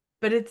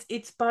 But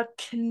it's about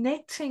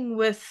connecting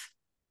with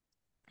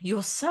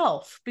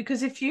yourself,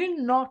 because if you're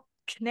not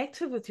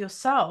connected with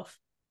yourself,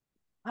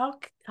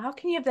 how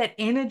can you have that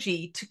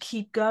energy to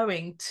keep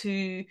going,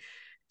 to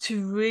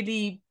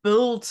really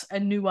build a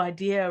new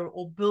idea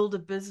or build a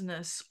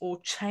business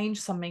or change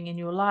something in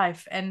your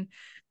life? And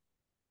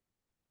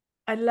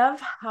I love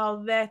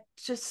how that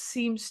just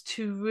seems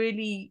to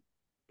really,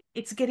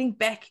 it's getting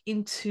back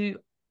into,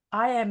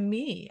 I am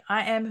me,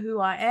 I am who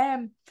I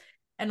am,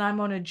 and I'm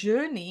on a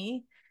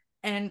journey,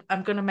 and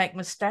I'm going to make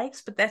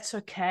mistakes, but that's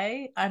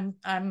okay. I'm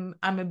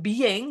a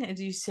being,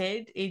 as you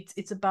said.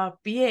 It's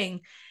about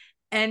being.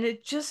 And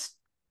it just,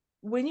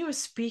 when you were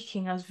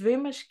speaking, I was very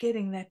much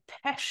getting that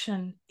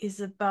passion is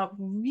about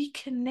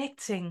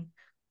reconnecting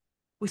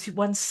with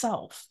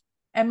oneself.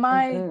 Am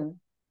I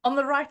on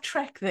the right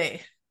track there?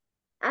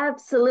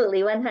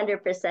 Absolutely,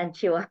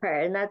 100% you are.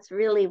 And that's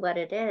really what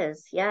it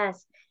is.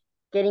 Yes.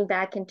 Getting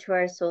back into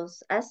our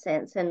soul's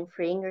essence and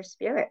freeing your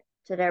spirit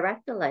to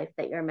direct the life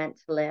that you're meant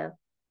to live,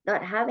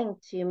 not having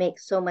to make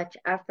so much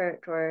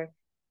effort or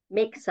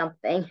make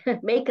something,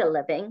 make a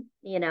living,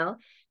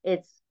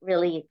 it's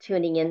really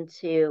tuning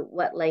into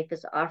what life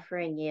is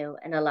offering you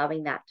and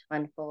allowing that to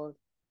unfold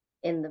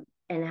and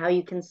how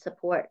you can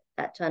support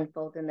that to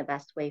unfold in the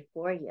best way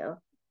for you.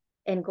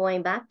 And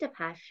going back to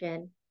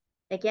passion,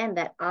 again,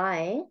 that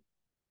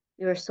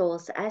your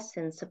soul's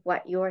essence of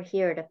what you're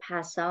here to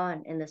pass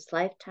on in this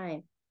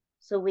lifetime.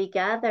 So we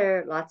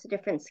gather lots of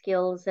different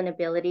skills and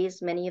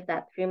abilities, many of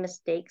that through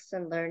mistakes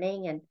and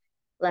learning and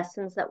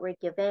lessons that we're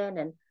given,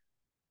 and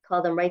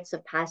call them rites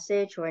of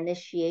passage or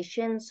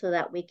initiation, so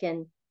that we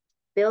can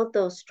build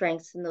those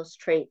strengths and those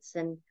traits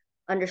and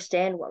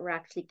understand what we're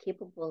actually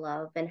capable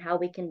of and how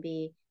we can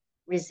be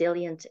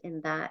resilient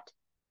in that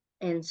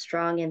and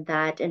strong in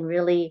that, and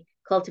really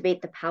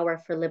cultivate the power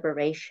for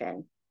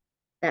liberation,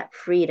 that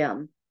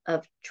freedom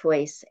of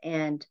choice,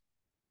 and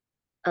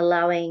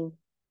allowing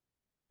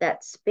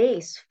that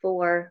space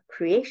for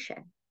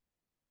creating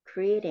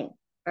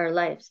our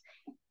lives.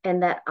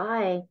 And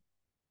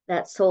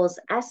that soul's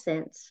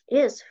essence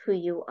is who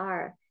you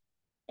are.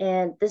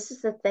 And this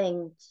is the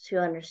thing to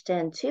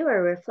understand too,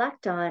 or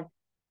reflect on,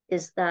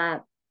 is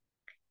that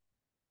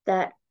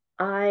that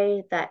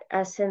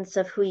essence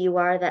of who you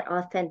are, that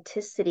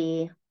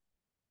authenticity,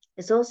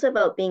 is also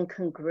about being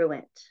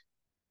congruent.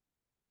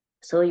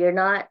 So you're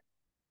not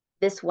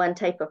this one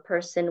type of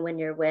person when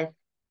you're with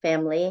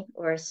family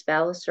or a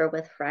spouse or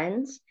with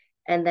friends,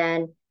 and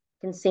then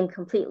can seem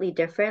completely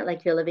different,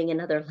 like you're living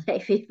another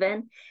life,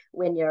 even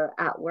when you're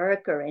at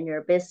work or in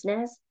your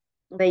business.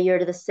 But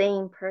you're the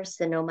same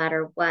person no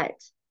matter what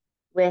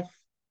with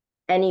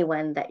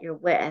anyone that you're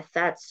with.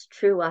 That's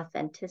true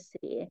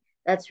authenticity.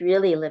 That's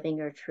really living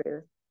your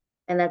truth.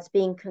 And that's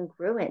being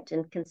congruent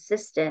and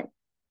consistent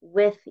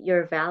with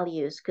your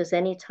values. Because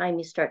anytime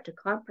you start to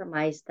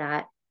compromise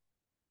that,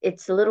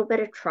 it's a little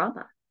bit of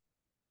trauma.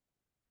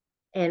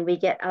 And we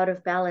get out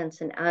of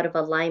balance and out of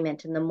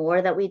alignment. And the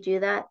more that we do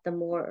that, the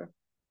more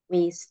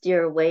we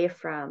steer away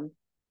from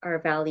our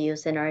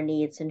values and our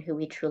needs and who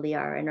we truly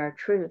are and our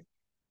truth.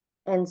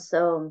 And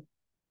so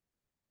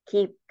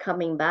keep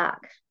coming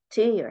back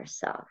to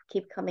yourself,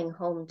 keep coming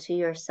home to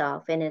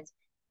yourself. And it's,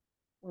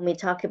 when we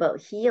talk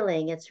about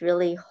healing, it's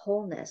really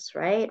wholeness,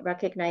 right?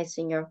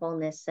 Recognizing your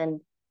wholeness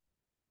and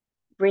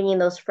bringing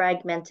those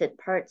fragmented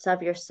parts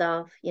of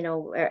yourself,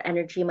 where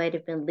energy might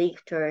have been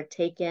leaked or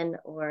taken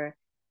or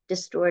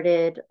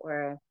distorted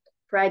or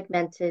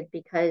fragmented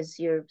because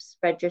you've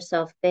spread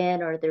yourself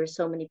thin, or there's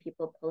so many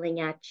people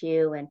pulling at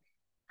you and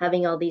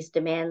having all these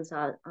demands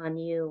on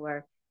you,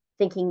 or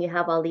thinking you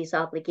have all these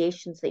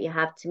obligations that you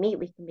have to meet.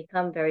 We can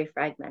become very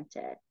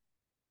fragmented.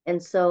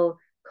 And so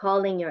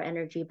calling your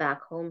energy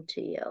back home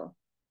to you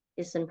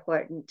is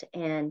important,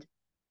 and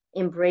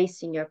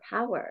embracing your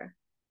power,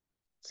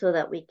 so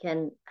that we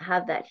can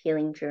have that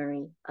healing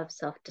journey of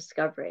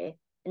self-discovery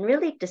and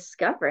really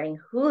discovering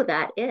who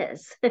that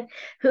is,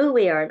 who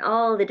we are, and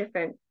all the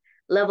different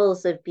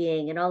levels of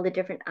being and all the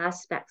different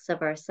aspects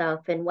of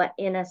ourself, and what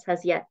in us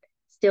has yet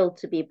still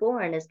to be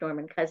born, as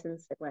Norman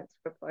Cousins had once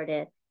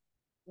reported.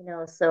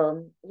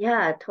 So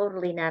yeah,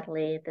 totally,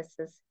 Natalie. This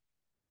is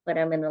what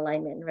I'm in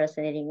alignment and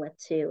resonating with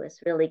too, is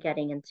really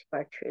getting into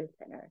our truth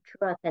and our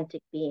true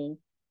authentic being,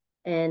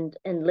 and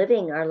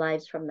living our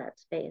lives from that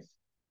space.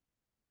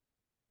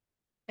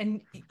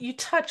 And you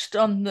touched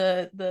on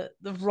the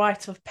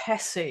rite of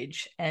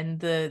passage and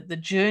the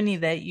journey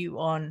that you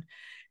on,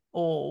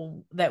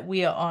 or that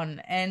we are on.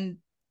 And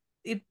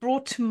it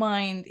brought to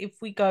mind, if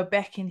we go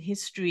back in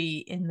history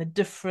in the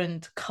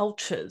different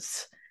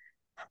cultures,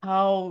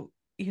 how,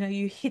 you know,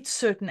 you hit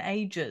certain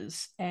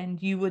ages and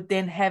you would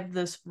then have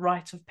this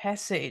rite of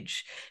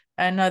passage.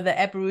 I know the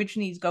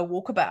Aborigines go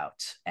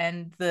walkabout,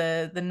 and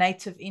the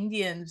native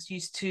Indians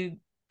used to,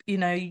 you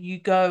know, you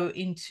go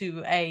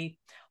into a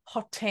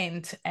hot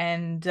tent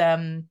and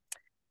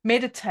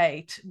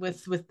meditate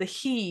with the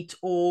heat,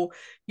 or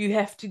you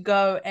have to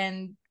go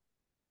and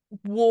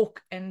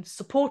walk and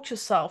support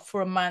yourself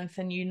for a month,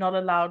 and you're not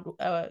allowed,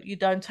 you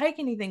don't take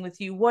anything with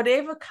you.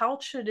 Whatever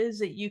culture it is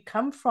that you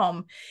come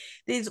from,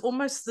 there's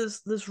almost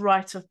this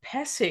rite of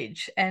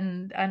passage.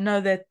 And I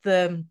know that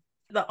the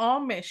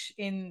Amish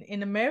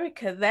in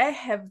America, they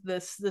have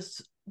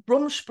this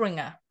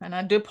Rumspringa, and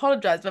I do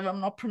apologize if I'm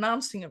not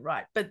pronouncing it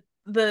right, but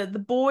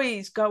the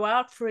boys go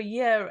out for a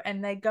year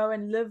and they go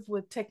and live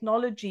with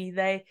technology.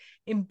 They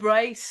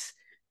embrace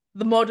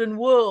the modern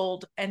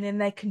world, and then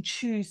they can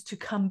choose to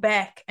come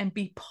back and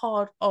be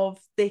part of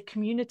their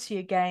community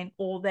again,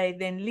 or they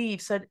then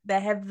leave. So they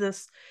have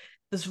this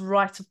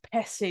rite of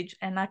passage.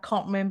 And I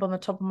can't remember on the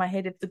top of my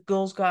head if the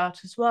girls go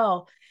out as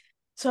well.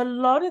 So a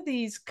lot of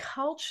these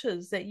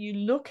cultures that you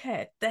look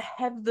at, they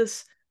have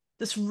this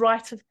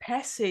rite of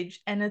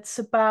passage, and it's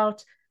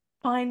about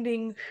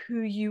finding who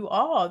you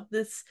are.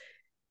 This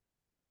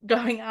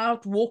going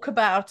out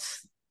walkabout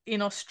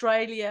in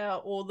Australia,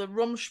 or the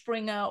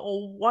Rumspringa,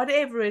 or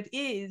whatever it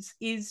is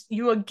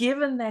you are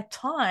given that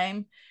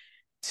time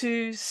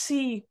to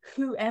see,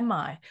 who am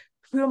I?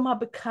 Who am I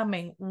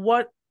becoming?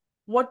 What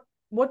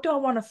do I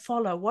want to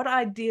follow? What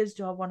ideas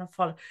do I want to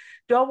follow?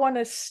 Do I want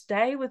to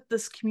stay with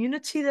this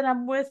community that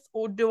I'm with,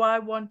 or do I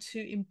want to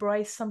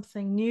embrace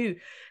something new?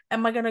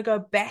 Am I going to go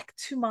back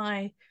to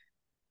my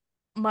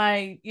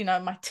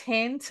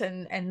tent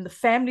and the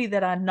family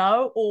that I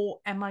know, or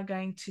am I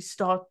going to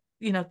start,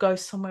 go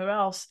somewhere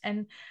else?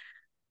 And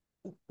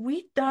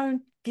we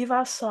don't give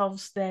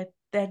ourselves that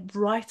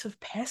rite of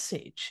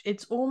passage.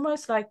 It's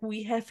almost like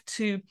we have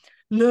to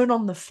learn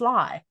on the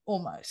fly,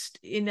 almost.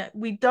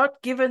 We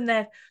don't given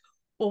that,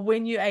 or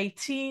when you're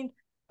 18,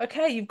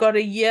 okay, you've got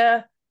a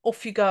year,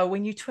 off you go.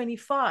 When you're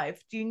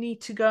 25, do you need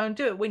to go and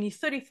do it? When you're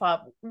 35,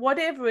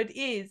 whatever it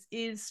is,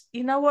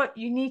 you know what,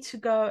 you need to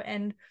go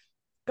and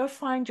go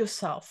find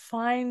yourself,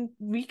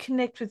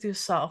 reconnect with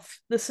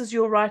yourself. This is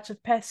your rite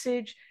of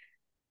passage.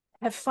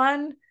 Have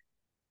fun,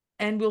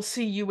 and we'll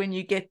see you when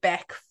you get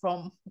back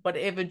from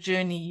whatever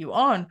journey you're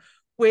on.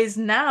 Whereas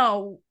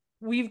now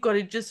we've got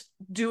to just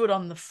do it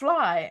on the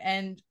fly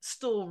and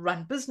still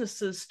run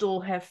businesses,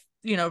 still have,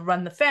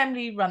 run the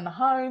family, run the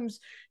homes,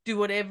 do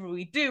whatever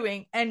we're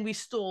doing. And we're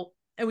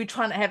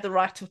trying to have the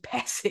rite of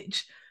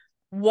passage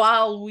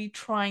while we're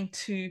trying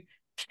to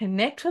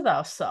connect with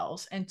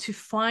ourselves and to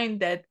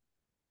find that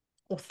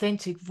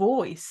authentic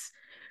voice.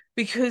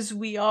 Because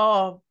we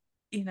are,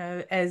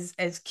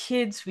 as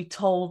kids, we're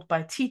told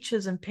by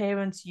teachers and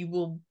parents,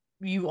 you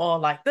are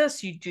like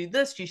this, you do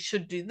this, you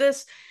should do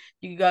this,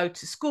 you go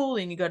to school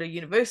and you go to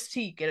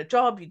university, you get a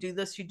job, you do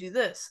this,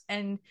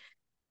 and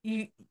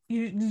you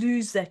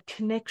lose that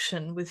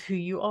connection with who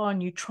you are,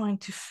 and you're trying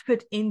to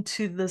fit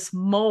into this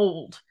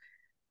mold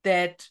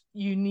that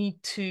you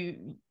need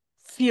to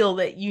feel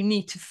that you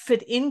need to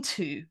fit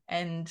into.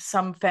 And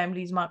some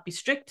families might be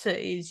stricter,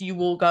 is you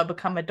will go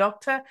become a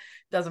doctor.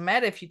 Doesn't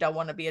matter if you don't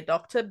want to be a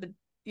doctor, but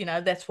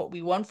that's what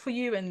we want for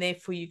you, and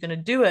therefore you're going to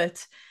do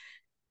it.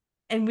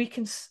 And we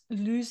can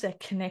lose that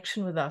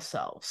connection with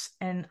ourselves.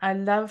 And I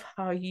love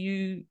how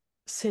you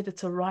said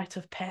it's a rite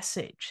of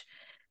passage.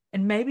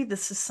 And maybe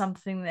this is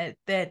something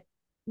that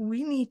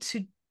we need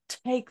to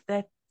take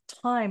that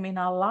time in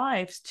our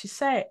lives to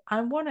say,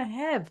 I want to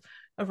have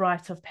a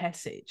rite of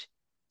passage.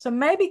 So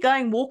maybe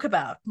going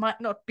walkabout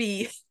might not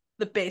be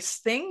the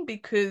best thing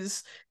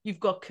because you've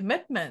got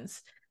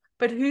commitments,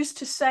 but who's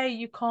to say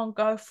you can't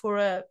go for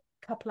a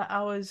couple of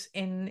hours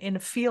in a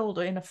field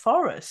or in a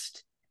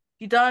forest?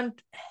 You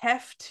don't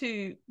have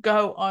to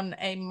go on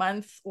a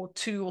month or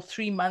 2 or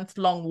 3 month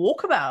long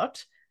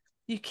walkabout.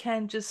 You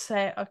can just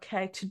say,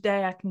 okay,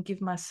 today I can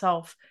give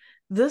myself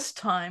this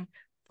time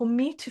for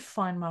me to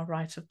find my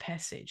rite of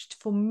passage,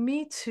 for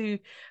me to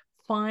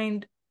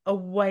find a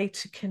way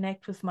to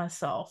connect with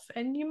myself.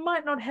 And you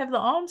might not have the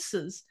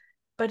answers,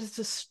 but it's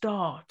a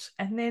start.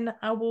 And then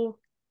I will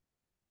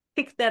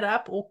pick that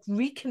up or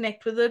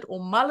reconnect with it or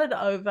mull it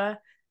over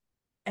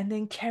and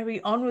then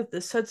carry on with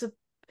this. So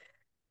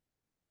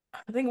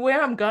I think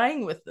where I'm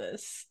going with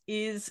this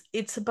is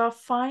it's about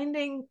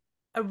finding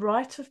a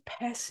rite of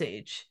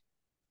passage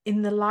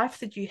in the life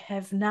that you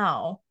have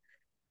now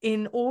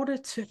in order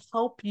to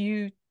help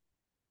you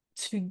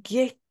to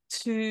get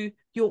to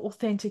your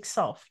authentic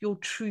self, your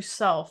true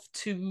self,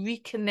 to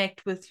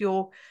reconnect with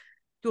your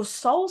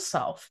soul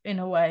self in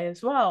a way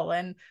as well.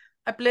 And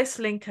I bless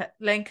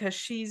Lenka.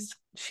 She's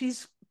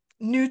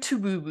new to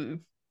woo-woo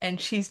and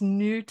she's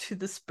new to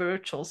the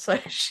spiritual. So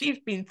she's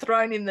been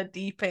thrown in the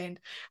deep end.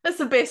 That's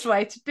the best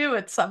way to do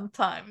it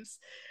sometimes.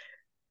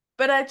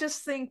 But I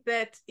just think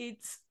that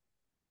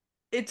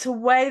it's a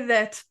way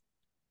that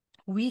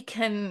we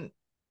can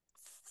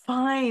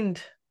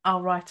find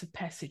our rite of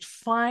passage,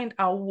 find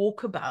our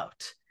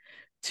walkabout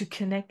to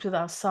connect with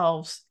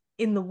ourselves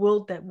in the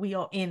world that we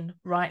are in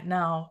right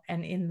now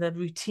and in the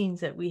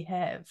routines that we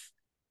have.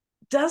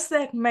 Does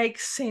that make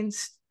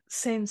sense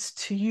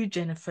to you,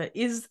 Jennifer?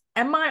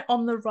 Am I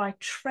on the right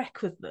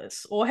track with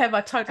this, or have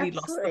I totally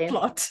lost the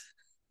plot?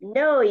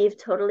 No, you've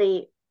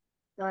totally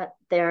got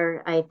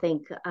there. I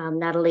think,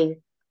 Natalie,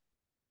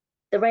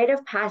 the rite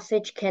of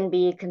passage can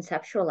be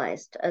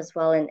conceptualized as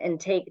well and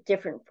take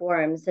different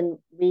forms. And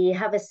we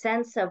have a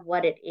sense of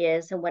what it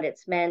is and what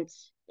it's meant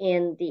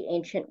in the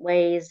ancient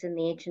ways, in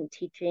the ancient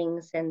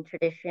teachings and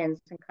traditions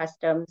and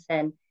customs,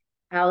 and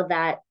how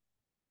that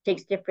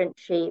takes different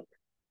shape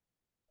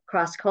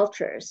across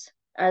cultures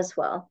as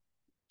well.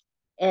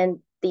 And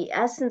the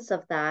essence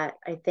of that,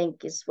 I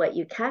think, is what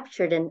you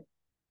captured in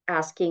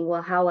asking,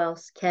 well, how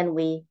else can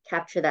we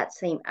capture that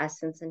same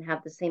essence and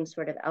have the same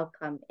sort of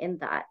outcome in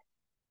that?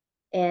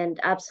 And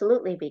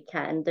absolutely we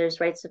can.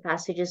 There's rites of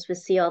passages we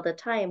see all the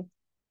time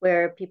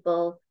where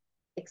people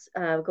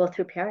go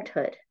through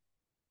parenthood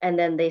and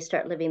then they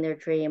start living their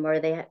dream, or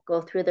they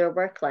go through their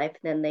work life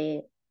and then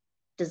they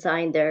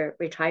design their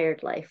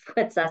retired life,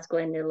 what that's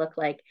going to look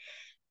like.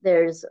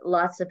 There's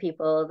lots of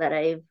people that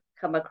I've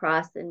come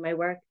across in my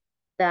work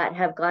that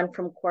have gone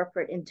from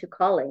corporate into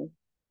calling,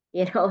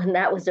 and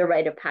that was a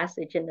rite of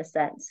passage in a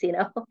sense.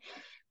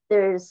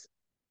 There's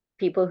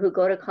people who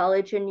go to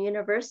college and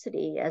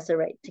university as a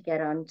right to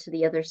get on to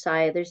the other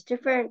side. There's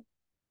different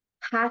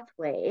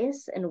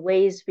pathways and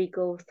ways we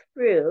go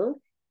through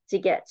to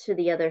get to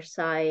the other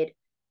side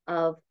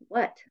of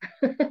what?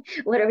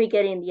 What are we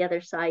getting the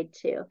other side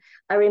to?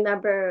 I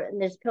remember, and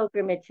there's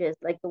pilgrimages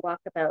like the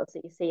walkabouts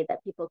that you say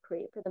that people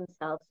create for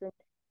themselves. And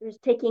there's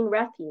taking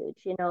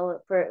refuge,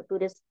 for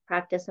Buddhist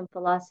practice and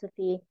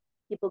philosophy.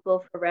 People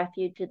go for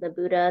refuge in the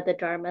Buddha, the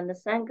Dharma, and the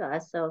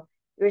Sangha. So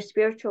your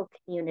spiritual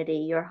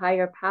community, your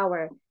higher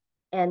power,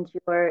 and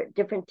your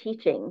different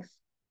teachings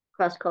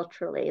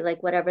cross-culturally,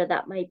 like whatever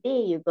that might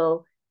be, you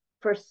go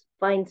first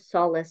find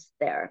solace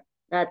there.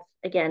 That's,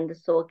 again, the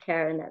soul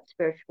care and that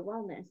spiritual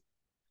wellness.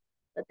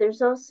 But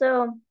there's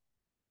also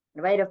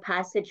a rite of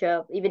passage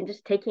of even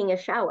just taking a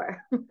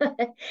shower,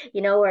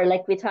 or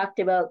like we talked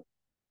about,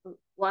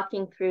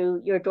 walking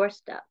through your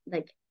doorstep,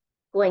 like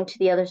going to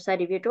the other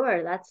side of your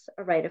door. That's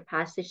a rite of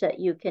passage that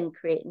you can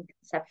create and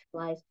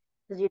conceptualize,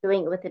 because you're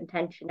doing it with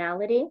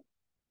intentionality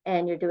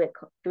and you're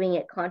doing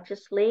it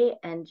consciously,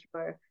 and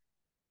you're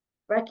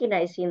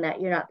recognizing that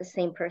you're not the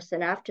same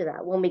person after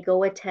that. When we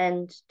go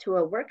attend to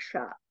a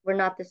workshop, we're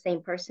not the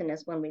same person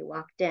as when we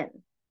walked in.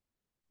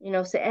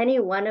 So any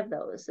one of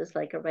those is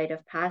like a rite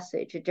of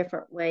passage, a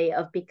different way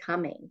of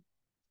becoming.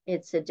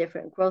 It's a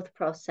different growth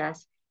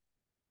process.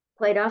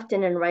 Quite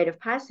often in rite of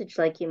passage,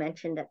 like you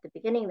mentioned at the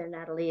beginning there,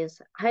 Natalie,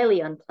 is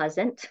highly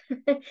unpleasant.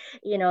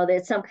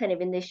 There's some kind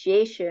of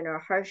initiation or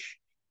harsh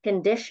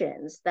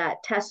conditions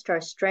that test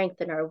our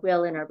strength and our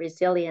will and our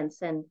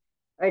resilience and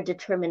our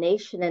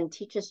determination and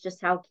teach us just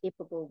how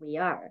capable we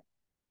are.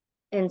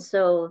 And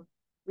so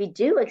we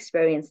do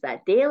experience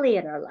that daily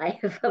in our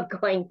life of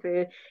going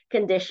through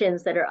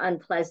conditions that are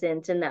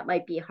unpleasant and that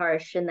might be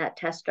harsh and that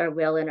test our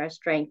will and our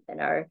strength and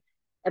our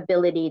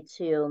ability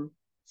to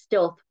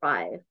still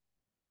thrive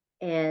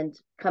and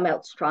come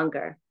out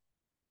stronger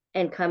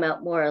and come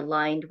out more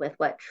aligned with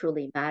what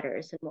truly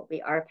matters and what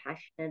we are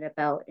passionate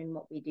about and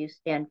what we do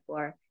stand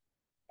for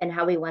and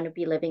how we want to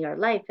be living our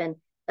life. And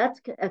that's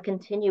a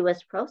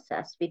continuous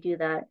process. We do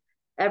that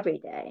every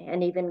day.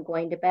 And even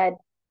going to bed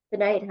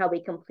tonight, how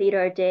we complete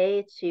our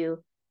day to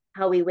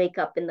how we wake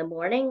up in the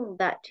morning,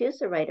 that too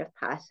is a rite of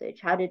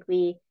passage. How did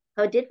we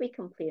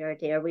complete our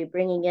day? Are we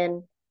bringing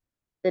in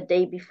the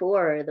day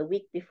before or the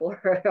week before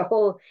or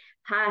whole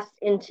past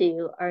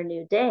into our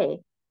new day,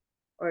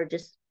 or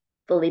just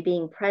fully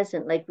being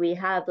present? Like, we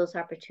have those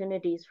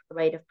opportunities for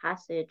rite of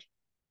passage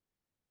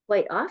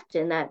quite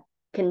often that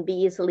can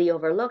be easily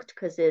overlooked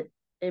because it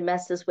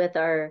messes with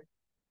our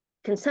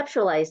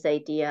conceptualized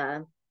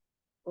idea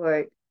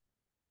or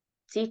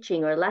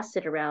teaching or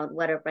lesson around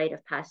what a rite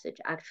of passage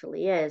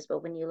actually is.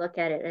 But when you look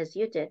at it as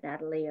you did,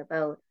 Natalie,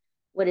 about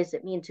what does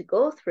it mean to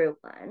go through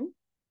one,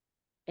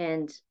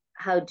 and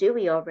how do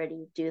we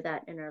already do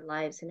that in our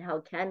lives, and how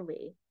can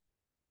we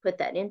put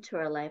that into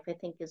our life, I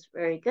think is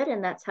very good.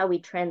 And that's how we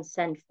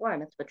transcend form.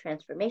 That's what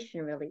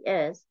transformation really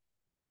is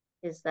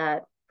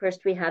that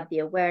first we have the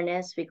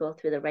awareness, we go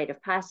through the rite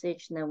of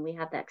passage, and then we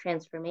have that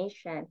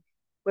transformation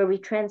where we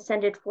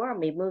transcended form.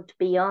 We moved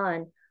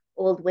beyond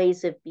old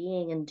ways of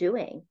being and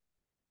doing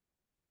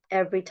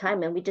every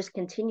time, and we just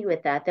continue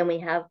with that. Then we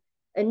have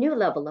a new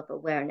level of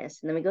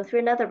awareness, and then we go through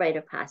another rite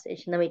of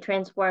passage, and then we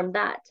transform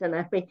that, and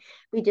then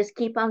we just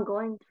keep on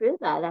going through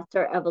that. That's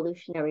our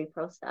evolutionary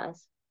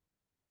process.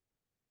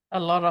 A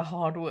lot of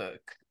hard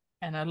work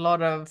and a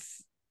lot of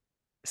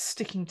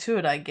sticking to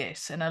it, I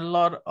guess, and a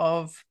lot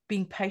of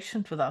being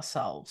patient with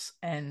ourselves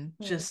and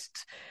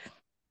just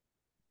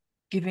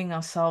giving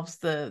ourselves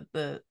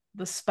the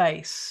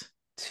space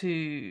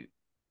to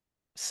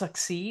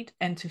succeed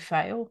and to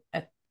fail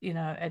at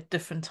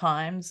different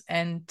times,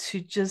 and to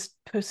just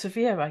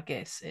persevere. I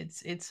guess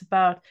it's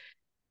about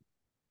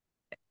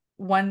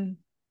one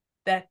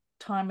that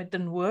time it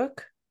didn't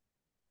work,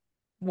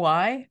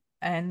 why,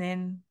 and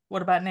then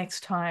what about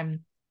next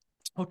time,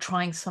 or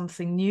trying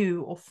something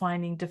new, or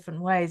finding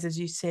different ways, as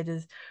you said,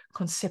 is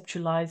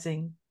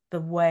conceptualizing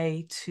the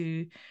way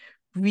to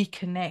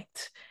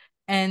reconnect.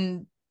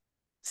 And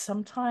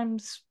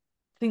sometimes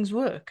things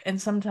work,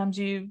 and sometimes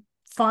you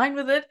fine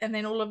with it, and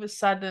then all of a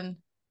sudden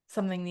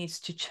something needs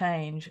to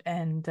change.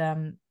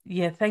 And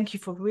yeah, thank you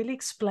for really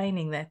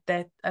explaining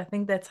that I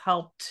think that's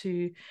helped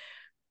to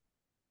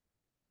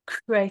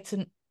create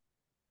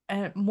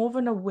more of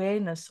an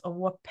awareness of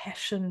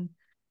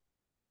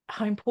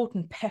how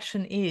important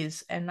passion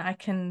is. And I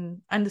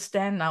can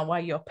understand now why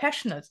you're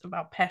passionate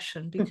about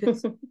passion,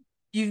 because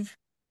you've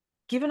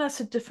given us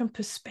a different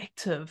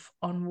perspective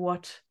on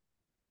what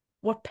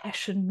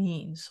passion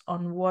means,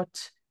 on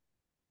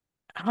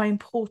how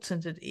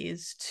important it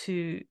is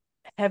to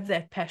have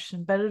that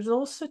passion, but it's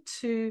also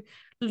to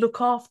look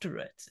after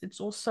it. It's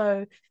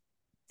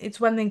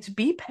one thing to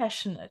be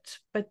passionate,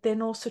 but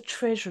then also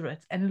treasure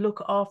it and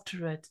look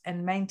after it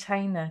and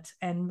maintain it,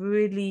 and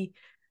really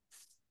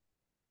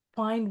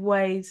find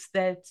ways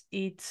that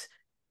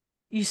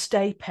you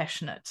stay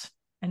passionate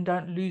and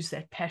don't lose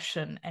that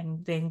passion,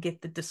 and then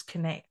get the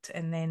disconnect,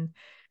 and then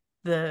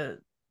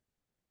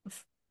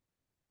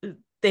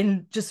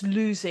just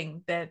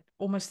losing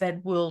almost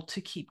that will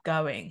to keep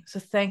going. So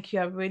thank you.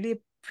 I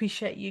really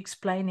appreciate you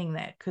explaining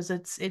that, because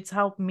it's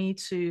helped me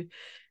to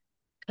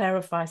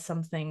clarify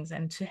some things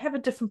and to have a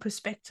different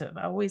perspective.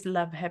 I always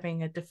love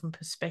having a different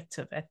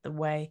perspective at the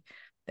way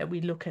that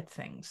we look at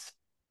things.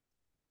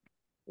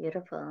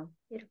 Beautiful,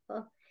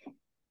 beautiful.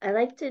 I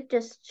like to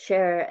just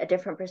share a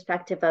different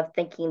perspective of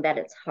thinking that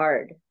it's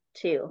hard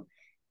too.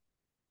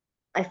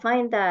 I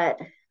find that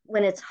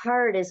when it's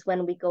hard is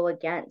when we go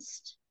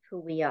against who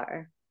we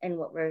are and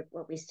what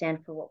we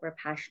stand for, what we're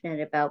passionate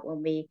about,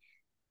 when we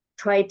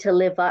try to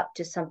live up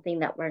to something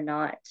that we're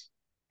not,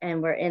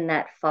 and we're in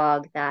that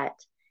fog, that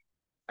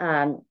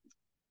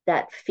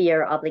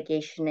fear,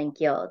 obligation, and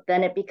guilt.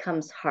 Then it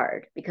becomes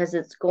hard because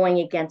it's going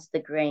against the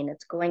grain,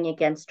 it's going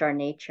against our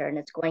nature, and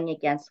it's going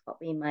against what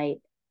we might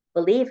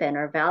believe in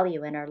or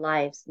value in our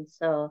lives. And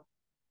so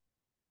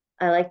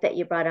I like that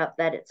you brought up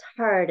that it's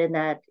hard, and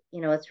that,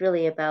 it's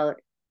really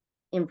about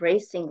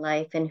embracing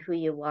life and who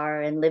you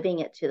are and living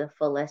it to the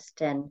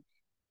fullest. And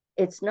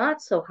it's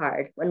not so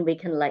hard when we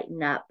can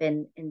lighten up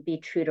and be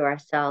true to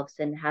ourselves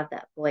and have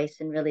that voice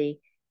and really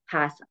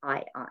pass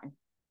I on.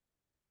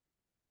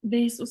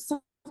 There's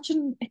such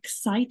an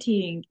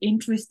exciting,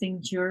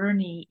 interesting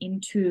journey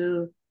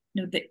into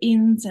the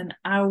ins and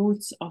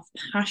outs of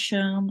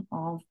passion,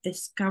 of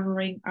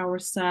discovering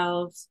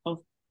ourselves,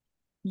 of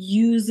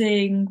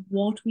using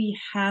what we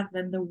have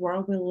in the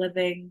world we're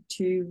living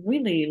to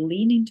really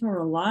lean into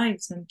our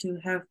lives and to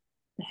have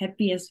the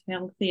happiest,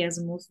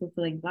 healthiest, most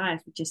fulfilling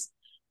life, which is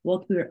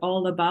what we're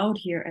all about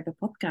here at the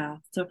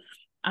podcast. So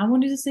I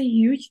wanted to say a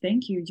huge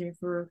thank you,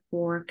 Jennifer,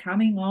 for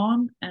coming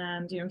on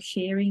and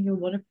sharing your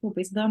wonderful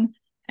wisdom.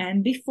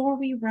 And before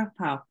we wrap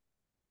up,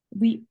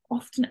 we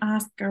often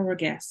ask our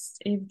guests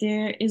if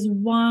there is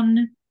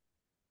one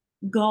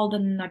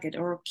golden nugget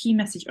or a key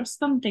message or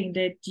something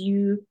that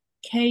you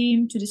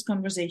came to this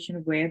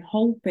conversation with,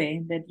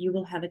 hoping that you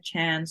will have a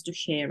chance to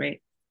share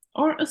it,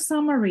 or a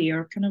summary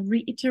or kind of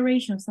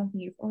reiteration of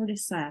something you've already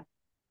said,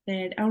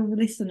 that our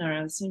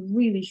listeners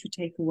really should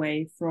take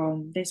away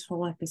from this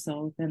whole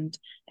episode and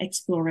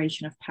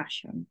exploration of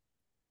passion.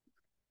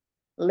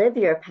 Live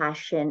your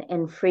passion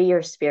and free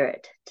your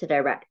spirit to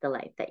direct the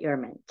life that you're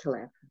meant to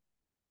live.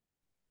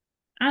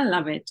 I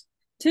love it.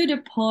 To the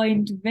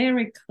point,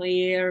 very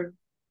clear,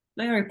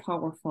 very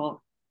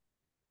powerful.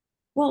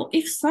 Well,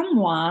 if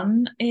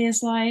someone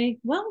is like,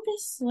 well,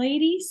 this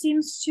lady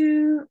seems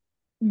to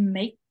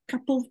make a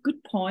couple of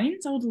good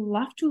points, I would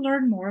love to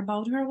learn more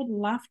about her. I would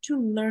love to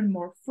learn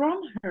more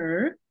from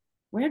her.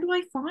 Where do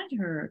I find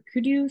her?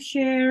 Could you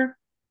share,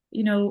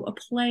 a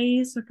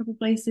place, a couple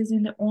places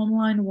in the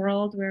online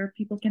world where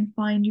people can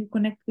find you,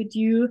 connect with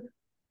you,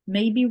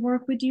 maybe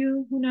work with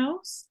you? Who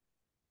knows?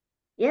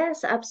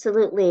 Yes,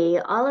 absolutely.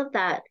 All of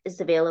that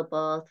is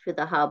available through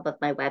the hub of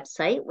my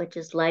website, which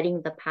is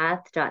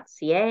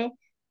lightingthepath.ca.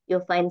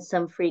 You'll find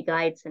some free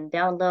guides and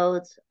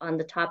downloads on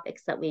the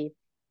topics that we've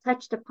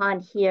touched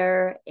upon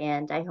here.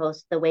 And I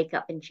host the Wake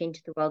Up and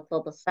Change the World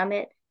Global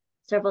Summit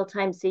several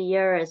times a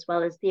year, as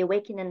well as the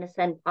Awaken and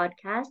Ascend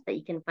podcast that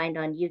you can find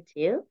on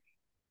YouTube.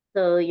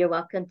 So you're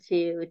welcome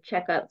to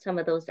check out some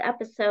of those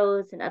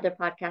episodes, and other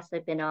podcasts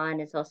I've been on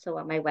is also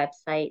on my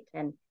website.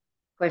 And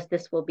of course,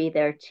 this will be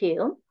there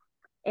too.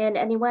 And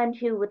anyone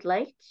who would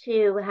like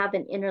to have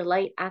an inner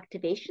light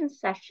activation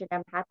session,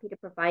 I'm happy to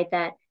provide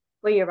that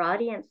for your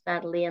audience,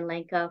 Natalie and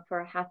Lenka,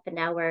 for half an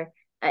hour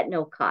at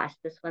no cost.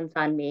 This one's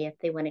on me if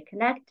they want to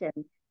connect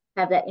and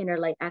have that inner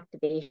light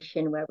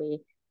activation where we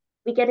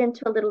get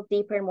into a little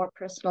deeper and more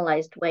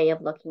personalized way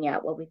of looking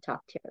at what we've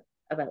talked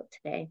about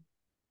today.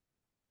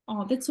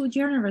 Oh, that's so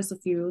generous of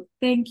you.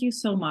 Thank you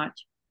so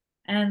much.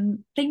 And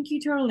thank you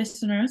to our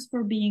listeners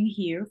for being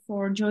here,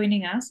 for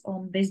joining us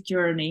on this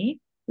journey.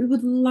 We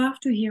would love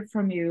to hear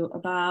from you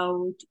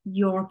about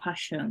your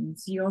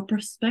passions, your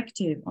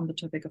perspective on the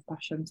topic of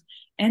passions,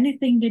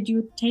 anything that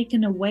you've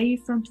taken away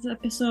from this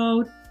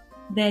episode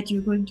that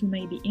you're going to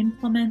maybe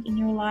implement in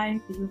your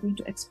life, that you're going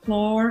to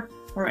explore,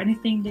 or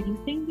anything that you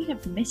think we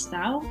have missed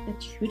out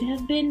that should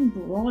have been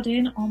brought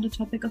in on the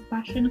topic of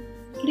passion,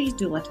 please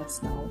do let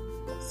us know.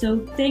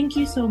 So thank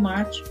you so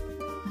much,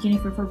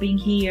 Jennifer, for being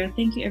here.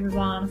 Thank you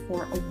everyone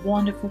for a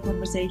wonderful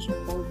conversation,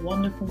 for a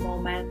wonderful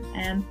moment,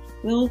 and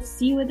we'll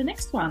see you at the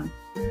next one.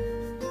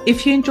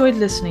 If you enjoyed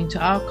listening to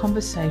our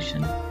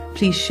conversation,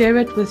 please share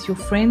it with your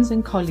friends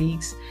and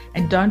colleagues,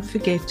 and don't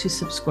forget to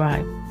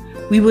subscribe.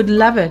 We would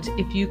love it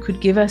if you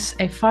could give us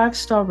a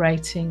 5-star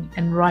rating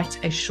and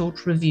write a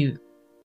short review.